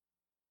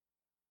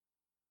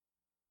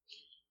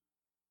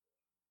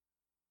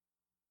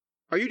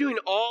 Are you doing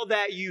all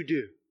that you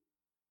do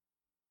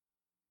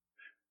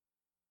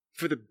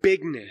for the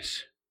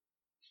bigness,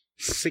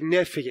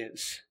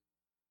 significance,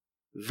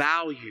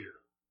 value,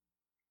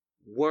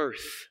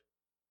 worth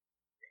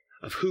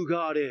of who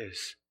God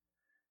is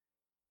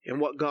and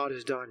what God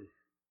has done?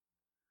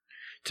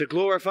 To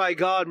glorify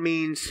God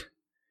means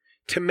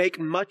to make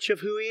much of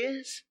who he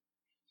is.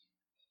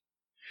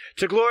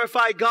 To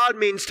glorify God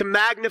means to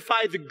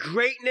magnify the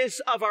greatness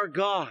of our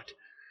God.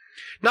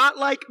 Not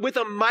like with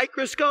a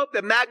microscope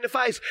that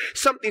magnifies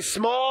something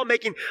small,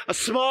 making a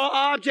small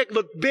object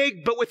look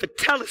big, but with a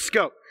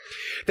telescope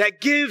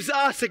that gives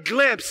us a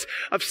glimpse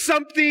of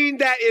something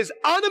that is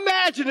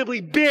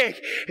unimaginably big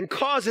and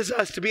causes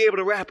us to be able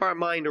to wrap our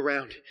mind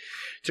around it.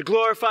 To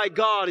glorify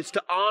God is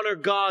to honor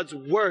God's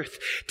worth,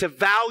 to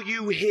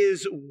value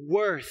his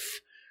worth.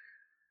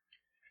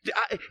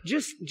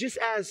 Just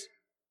as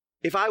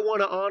if I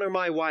want to honor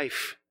my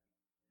wife,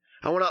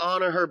 I want to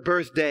honor her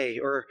birthday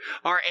or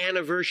our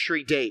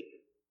anniversary date.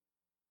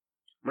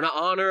 I'm going to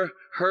honor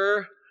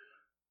her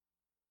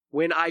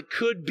when I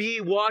could be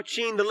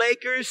watching the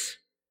Lakers.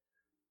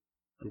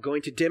 I'm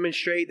going to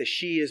demonstrate that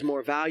she is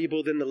more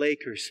valuable than the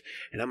Lakers,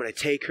 and I'm going to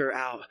take her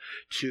out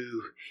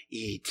to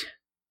eat.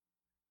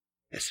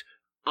 That's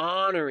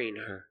honoring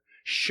her,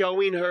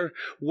 showing her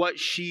what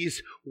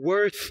she's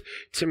worth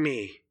to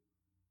me.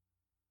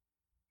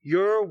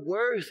 You're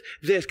worth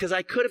this, because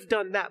I could have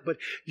done that, but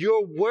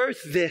you're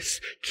worth this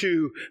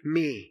to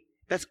me.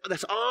 That's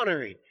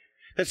honoring.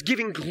 That's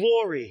giving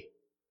glory.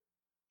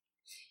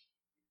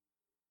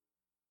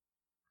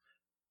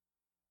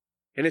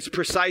 And it's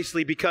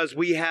precisely because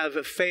we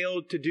have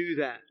failed to do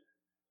that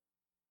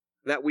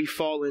we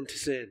fall into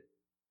sin.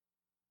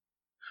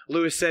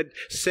 Lewis said,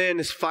 sin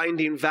is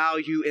finding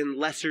value in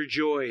lesser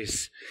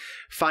joys,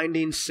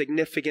 finding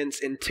significance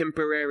in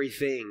temporary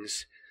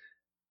things,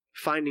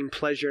 finding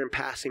pleasure in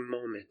passing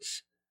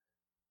moments.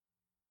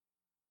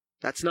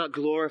 That's not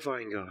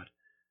glorifying God.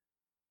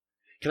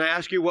 Can I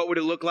ask you, what would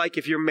it look like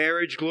if your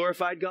marriage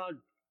glorified God?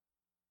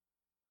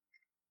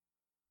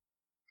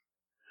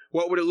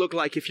 What would it look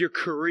like if your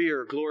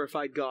career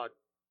glorified God?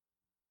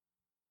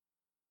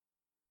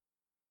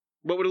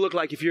 What would it look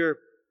like if your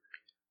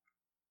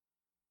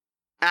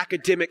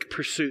academic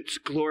pursuits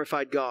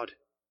glorified God?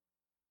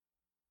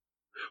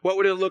 What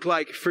would it look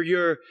like for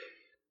your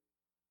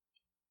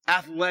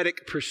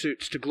athletic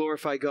pursuits to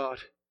glorify God?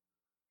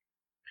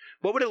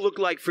 What would it look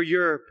like for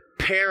your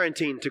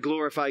parenting to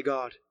glorify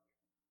God?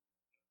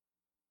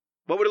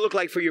 What would it look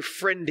like for your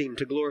friending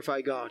to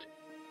glorify God?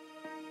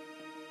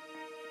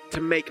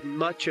 To make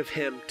much of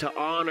him, to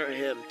honor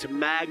him, to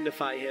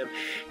magnify him,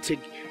 to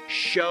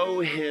show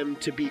him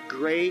to be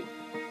great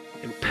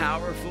and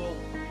powerful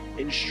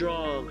and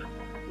strong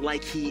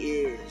like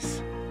he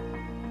is.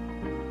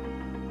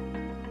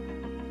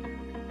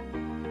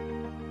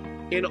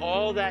 In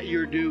all that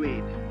you're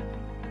doing,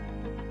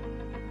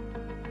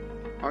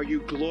 are you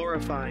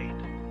glorifying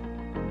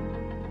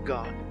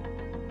God?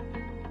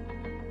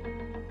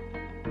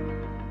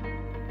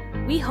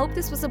 We hope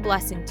this was a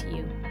blessing to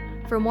you.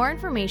 For more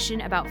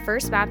information about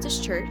First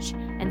Baptist Church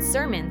and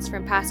sermons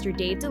from Pastor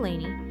Dave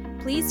Delaney,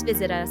 please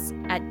visit us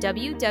at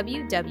www.fbclb.org.